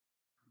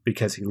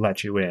because he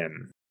let you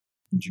in.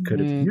 You could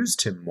have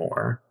used him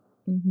more.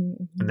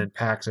 And then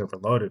Pax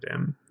overloaded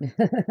him.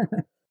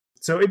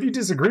 So if you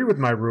disagree with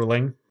my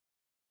ruling,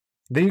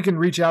 then you can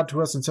reach out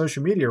to us on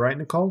social media, right,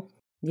 Nicole?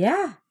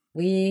 Yeah,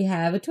 we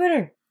have a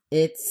Twitter.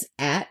 It's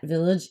at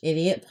Village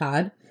Idiot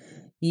Pod.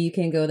 You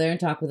can go there and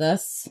talk with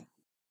us.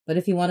 But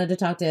if you wanted to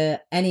talk to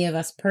any of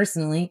us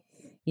personally,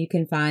 you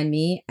can find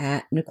me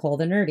at Nicole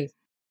the Nerdy.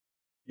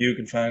 You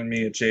can find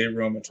me at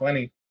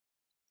JRoma20.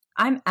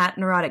 I'm at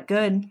Neurotic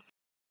Good.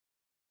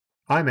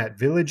 I'm at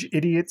Village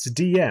Idiots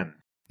DM.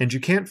 And you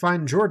can't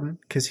find Jordan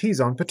because he's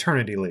on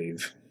paternity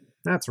leave.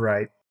 That's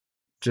right.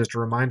 Just a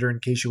reminder in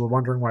case you were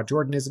wondering why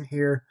Jordan isn't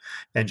here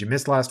and you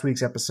missed last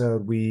week's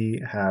episode,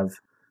 we have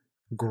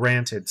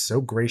granted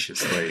so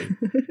graciously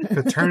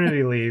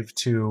paternity leave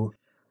to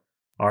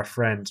our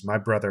friend, my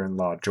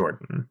brother-in-law,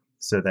 Jordan,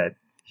 so that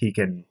he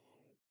can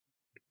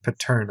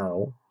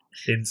paternal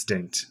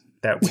instinct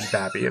that wee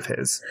babby of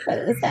his. What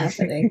is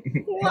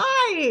happening?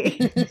 Why?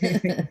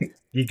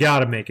 You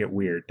gotta make it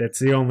weird. That's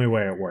the only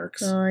way it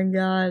works. Oh my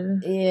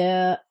god.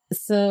 Yeah.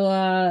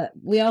 So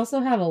we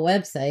also have a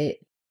website,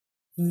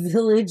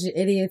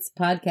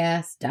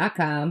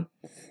 villageidiotspodcast.com.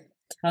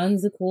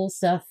 Tons of cool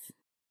stuff.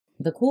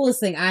 The coolest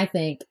thing I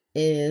think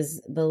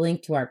is the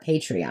link to our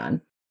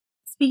Patreon.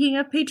 Speaking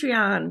of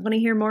Patreon, want to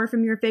hear more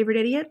from your favorite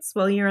idiots?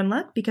 Well, you're in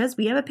luck because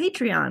we have a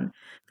Patreon.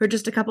 For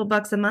just a couple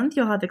bucks a month,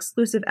 you'll have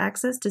exclusive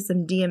access to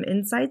some DM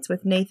insights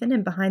with Nathan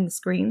and Behind the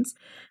Screens.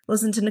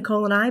 Listen to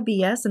Nicole and I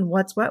BS and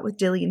What's What with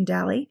Dilly and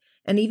Dally,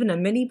 and even a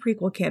mini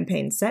prequel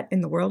campaign set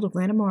in the world of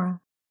Lanamora.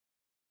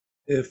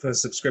 If a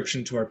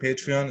subscription to our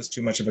Patreon is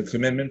too much of a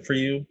commitment for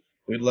you,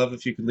 we'd love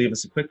if you could leave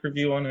us a quick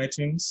review on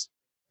iTunes.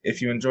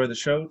 If you enjoy the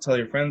show, tell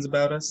your friends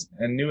about us,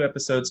 and new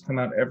episodes come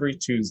out every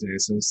Tuesday,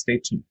 so stay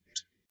tuned.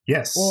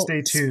 Yes, Well,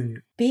 stay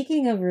tuned.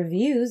 Speaking of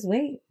reviews,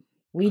 wait,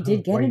 we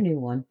did get a new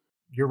one.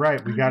 You're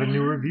right, we got a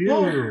new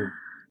review.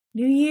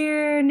 New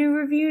year, new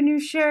review, new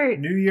shirt.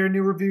 New year,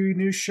 new review,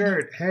 new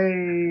shirt.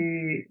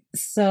 Hey.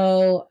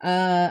 So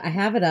I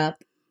have it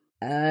up.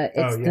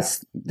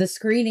 The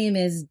screen name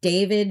is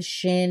David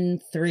Shin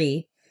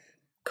 3.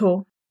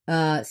 Cool.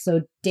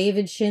 So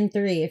David Shin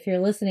 3, if you're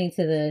listening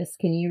to this,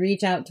 can you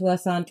reach out to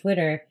us on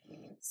Twitter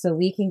so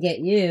we can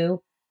get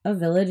you a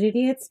Village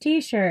Idiots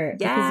t-shirt?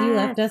 Yes. Because you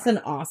left us an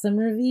awesome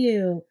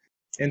review.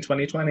 In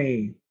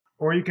 2020.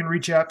 Or you can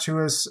reach out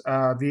to us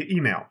via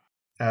email.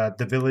 The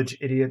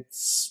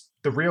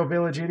Real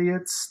Village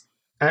Idiots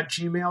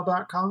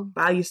 @gmail.com.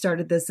 Wow, you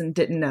started this and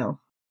didn't know.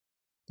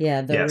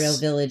 Yeah, the Yes. Real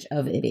Village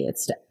of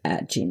Idiots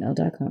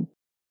 @gmail.com.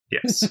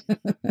 Yes.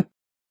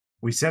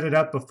 We set it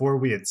up before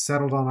we had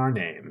settled on our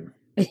name.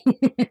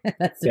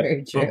 That's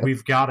very true. But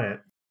we've got it.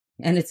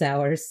 And it's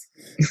ours.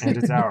 And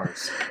it's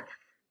ours.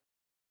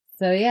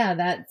 So yeah,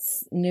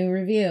 that's new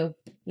review.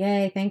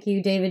 Yay, thank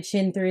you, David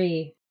Shin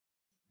 3.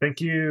 Thank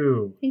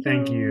you.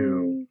 Thank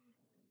you.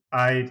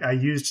 I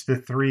used the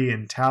 3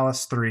 in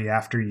Talus 3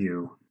 after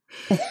you.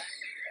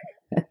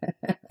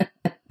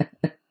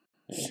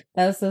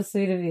 That was so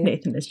sweet of you.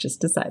 Nathan has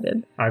just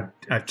decided.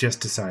 I've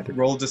just decided.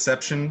 Roll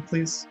deception,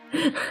 please.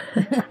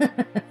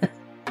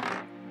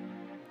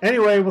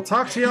 Anyway, we'll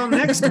talk to y'all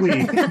next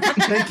week.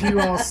 Thank you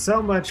all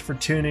so much for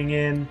tuning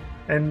in.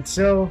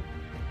 Until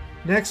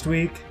next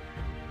week.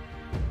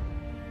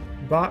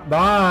 Bye.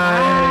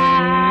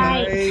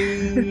 Bye.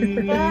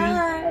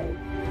 Bye.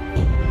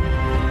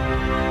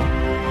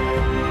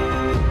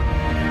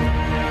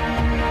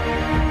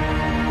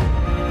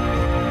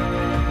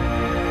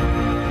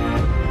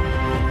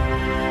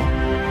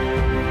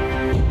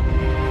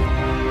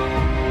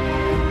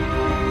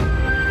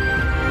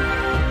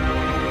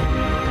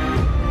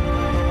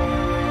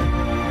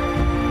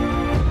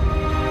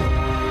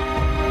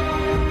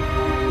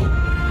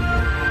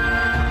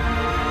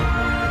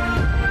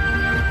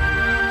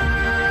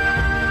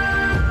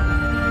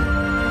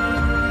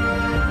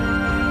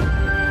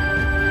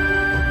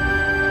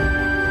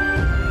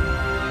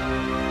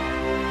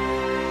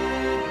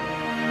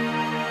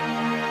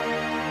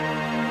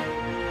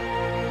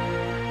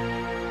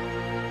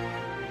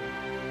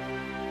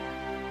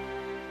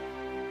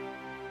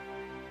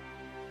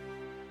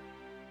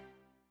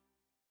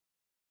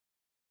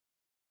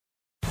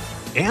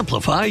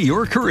 Amplify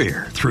your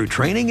career through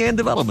training and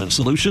development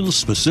solutions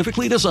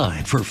specifically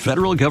designed for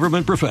federal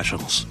government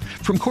professionals.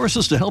 From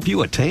courses to help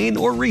you attain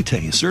or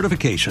retain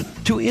certification,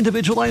 to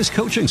individualized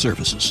coaching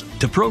services,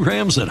 to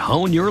programs that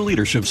hone your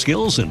leadership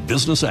skills and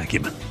business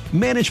acumen,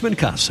 Management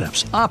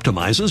Concepts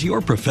optimizes your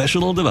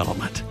professional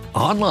development.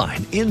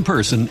 Online, in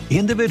person,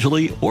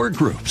 individually, or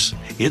groups,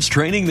 it's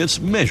training that's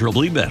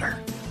measurably better.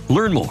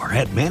 Learn more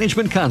at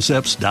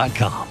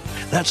managementconcepts.com.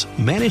 That's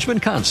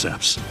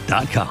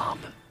managementconcepts.com.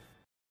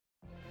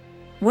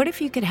 What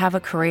if you could have a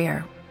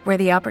career where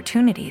the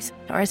opportunities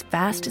are as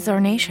vast as our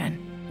nation,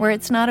 where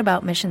it's not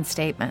about mission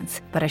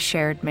statements, but a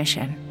shared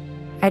mission?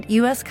 At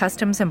U.S.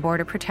 Customs and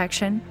Border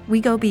Protection,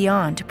 we go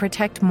beyond to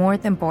protect more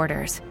than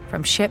borders.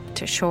 From ship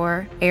to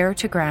shore, air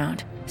to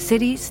ground,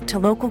 cities to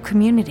local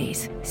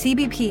communities,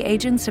 CBP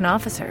agents and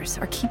officers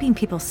are keeping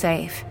people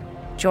safe.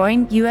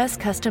 Join U.S.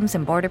 Customs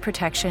and Border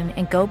Protection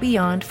and go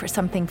beyond for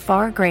something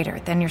far greater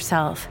than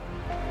yourself.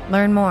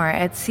 Learn more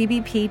at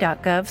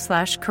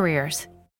cbp.gov/careers.